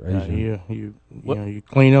or Asian? You know, you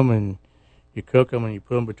clean them and you cook them and you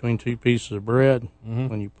put them between two pieces of bread. Mm-hmm.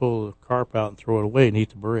 When you pull the carp out and throw it away and eat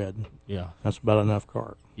the bread. Yeah, That's about enough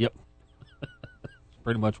carp. Yep. That's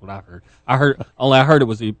pretty much what I heard. I heard it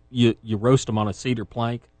was you roast them on a cedar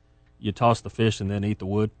plank, you toss the fish and then eat the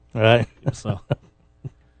wood. Right. So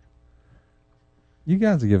You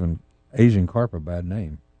guys are giving Asian carp a bad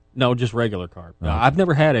name. no, just regular carp. No, Okay. I've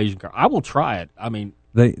never had Asian carp. I will try it. I mean,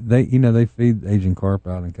 They feed Asian carp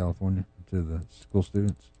out in California to the school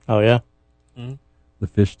students. Oh yeah. The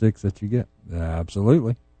fish sticks that you get.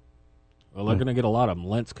 Absolutely. well, they're going to get a lot of them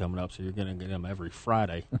Lent's coming up, so you're going to get them every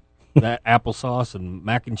Friday. That applesauce and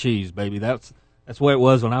mac and cheese, baby. That's the way it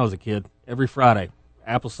was when I was a kid. Every Friday,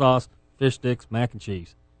 applesauce, fish sticks, mac and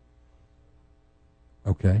cheese.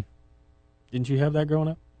 Okay. Didn't you have that growing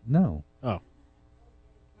up? No. Oh,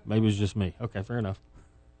 maybe it was just me. Okay, fair enough.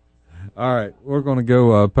 All right. We're going to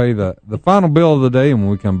go pay the final bill of the day, and when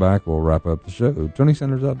we come back, we'll wrap up the show. Tony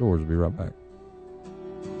Sanders Outdoors will be right back.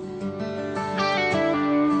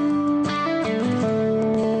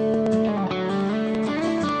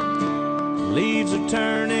 Leaves are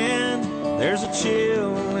turning, there's a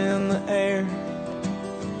chill in the air.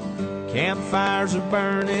 Campfires are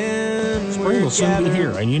burning. Spring will soon be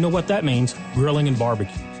here, and you know what that means, grilling and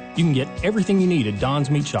barbecues. You can get everything you need at Don's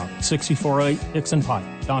Meat Shop, 6408 Dixon Pike.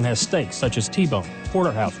 Don has steaks such as T-bone,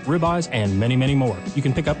 porterhouse, ribeyes, and many, many more. You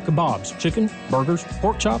can pick up kebabs, chicken, burgers,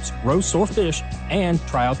 pork chops, roast or fish, and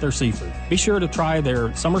try out their seafood. Be sure to try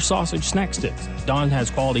their summer sausage snack sticks. Don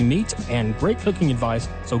has quality meats and great cooking advice,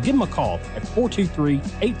 so give him a call at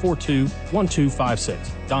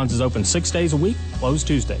 423-842-1256. Don's is open 6 days a week, closed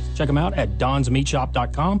Tuesdays. Check them out at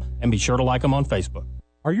donsmeatshop.com, and be sure to like them on Facebook.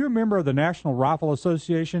 Are you a member of the National Rifle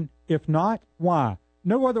Association? If not, why?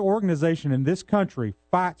 No other organization in this country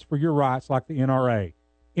fights for your rights like the NRA.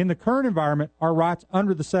 In the current environment, our rights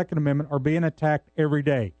under the Second Amendment are being attacked every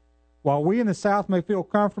day. While we in the South may feel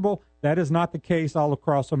comfortable, that is not the case all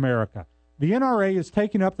across America. The NRA is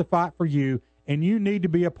taking up the fight for you, and you need to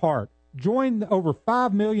be a part. Join the over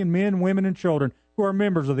 5 million men, women, and children who are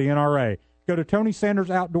members of the NRA. Go to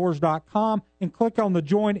TonySandersOutdoors.com and click on the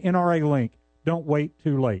Join NRA link. Don't wait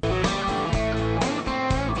too late.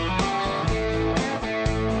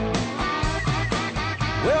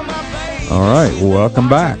 All right, welcome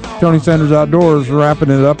back. Tony Sanders Outdoors, wrapping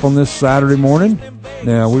it up on this Saturday morning.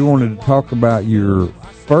 Now, we wanted to talk about your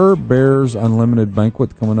Fur Bears Unlimited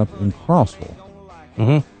banquet coming up in Crossville.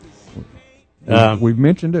 Mm-hmm. We've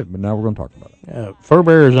mentioned it, but now we're going to talk about it. Fur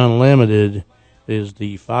Bearers Unlimited is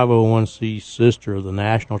the 501c sister of the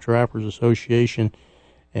National Trappers Association,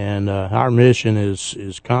 and our mission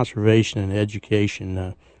is conservation and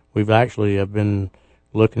education. We've actually have been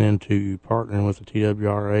looking into partnering with the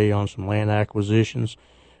TWRA on some land acquisitions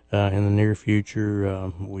in the near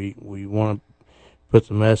future. We want to put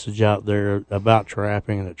the message out there about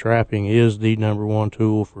trapping, and that trapping is the number one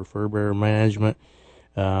tool for fur bearer management,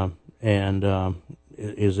 and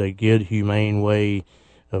is a good, humane way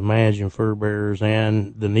of managing fur bearers,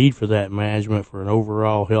 and the need for that management for an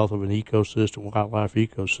overall health of an ecosystem, wildlife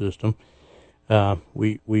ecosystem.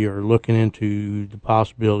 We are looking into the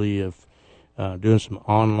possibility of doing some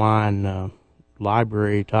online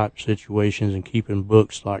library type situations and keeping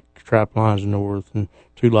books like Trap Lines North and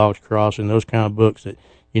Two Logs Crossing, those kind of books that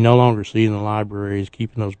you no longer see in the libraries,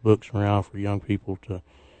 keeping those books around for young people to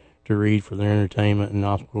read for their entertainment and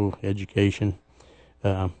also education.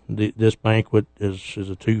 This banquet is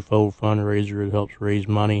a twofold fundraiser. It helps raise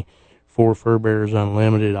money for Fur Bearers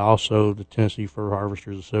Unlimited, also the Tennessee Fur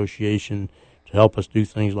Harvesters Association, to help us do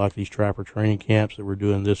things like these trapper training camps that we're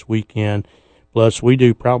doing this weekend. Plus, we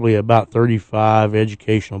do probably about 35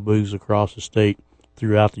 educational booths across the state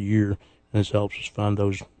throughout the year, and this helps us fund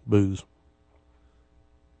those booths.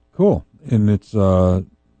 Cool. And it's the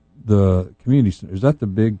community center. Is that the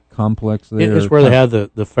big complex there? It's where they have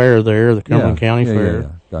the fair there, the Cumberland County Fair.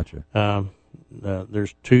 Yeah, gotcha.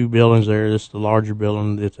 There's two buildings there. This is the larger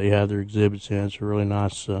building that they have their exhibits in. It's a really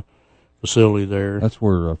nice facility there. That's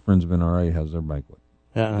where Friends of NRA has their banquet.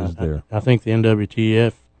 There. I think the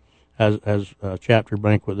NWTF has a chapter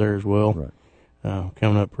banquet there as well. Right.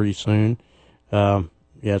 Coming up pretty soon.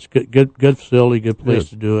 It's good facility, good place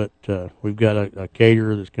to do it. We've got a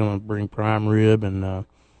caterer that's going to bring prime rib and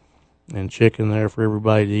chicken there for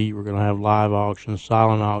everybody to eat. We're going to have live auctions,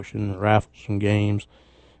 silent auction, raffles, and games.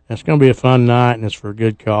 And it's going to be a fun night, and it's for a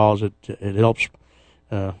good cause. It helps,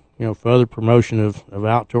 further promotion of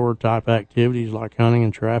outdoor type activities like hunting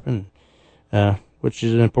and trapping, which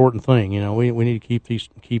is an important thing. We need to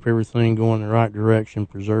keep everything going in the right direction,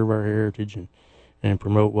 preserve our heritage, and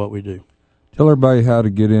promote what we do. Tell everybody how to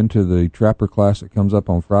get into the Trapper class that comes up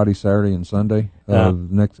on Friday, Saturday, and Sunday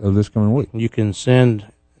of this coming week. You can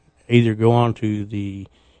either go on to the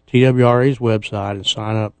TWRA's website and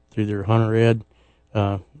sign up through their Hunter Ed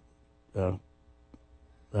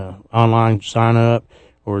online sign up,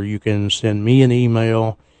 or you can send me an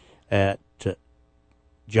email at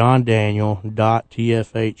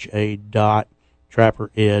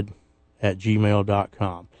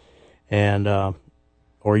johndaniel.tfha.trappered@gmail.com, and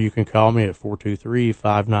or you can call me at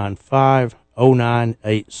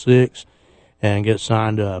 423-595-0986 and get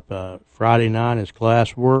signed up. Friday night is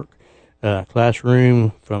classroom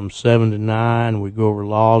from 7 to 9. We go over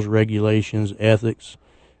laws, regulations, ethics,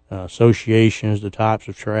 associations, the types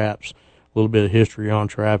of traps, a little bit of history on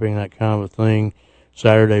trapping, that kind of a thing.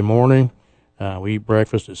 Saturday morning, we eat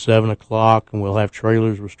breakfast at 7 o'clock, and we'll have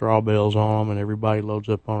trailers with straw bales on them, and everybody loads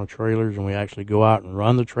up on the trailers, and we actually go out and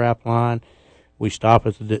run the trap line. We stop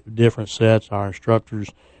at the different sets. Our instructors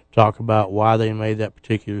talk about why they made that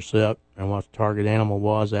particular set and what the target animal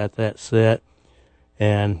was at that set,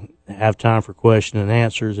 and have time for question and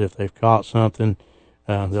answers. If they've caught something,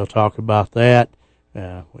 they'll talk about that.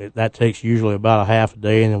 That takes usually about a half a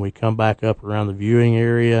day, and then we come back up around the viewing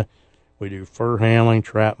area. We do fur handling,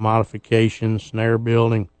 trap modification, snare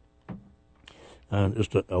building,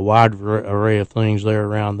 just a wide array of things there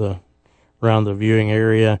around the viewing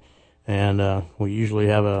area. And we usually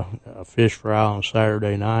have a fish fry on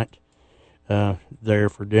Saturday night there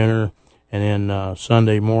for dinner. And then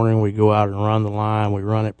Sunday morning we go out and run the line. We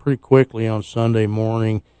run it pretty quickly on Sunday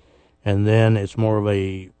morning, and then it's more of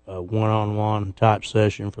a one-on-one type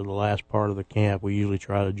session for the last part of the camp. We usually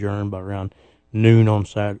try to adjourn by around noon on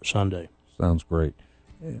Sunday. Sounds great.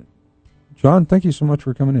 John, thank you so much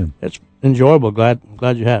for coming in. It's enjoyable. Glad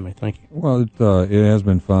you had me. Thank you. Well, it has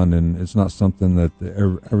been fun, and it's not something that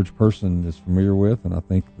the average person is familiar with, and I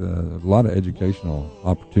think a lot of educational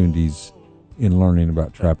opportunities in learning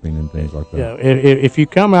about trapping and things like that. Yeah, if you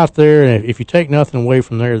come out there, and if you take nothing away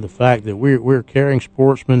from there, the fact that we're caring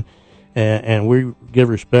sportsmen, and we give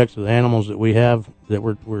respect to the animals that we have, that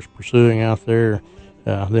we're pursuing out there,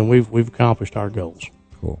 then we've accomplished our goals.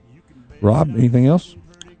 Cool. Rob, anything else?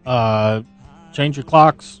 Change your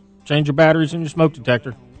clocks, change your batteries, and your smoke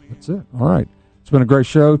detector. That's it. All right. It's been a great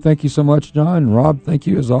show. Thank you so much, John. Rob, thank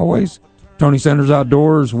you as always. Tony Sanders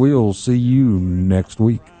Outdoors. We'll see you next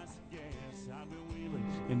week.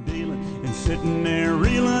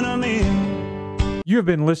 You have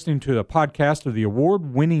been listening to a podcast of the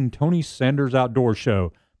award-winning Tony Sanders Outdoor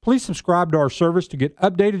Show. Please subscribe to our service to get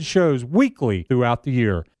updated shows weekly throughout the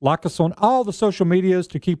year. Like us on all the social medias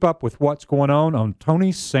to keep up with what's going on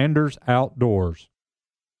Tony Sanders Outdoors.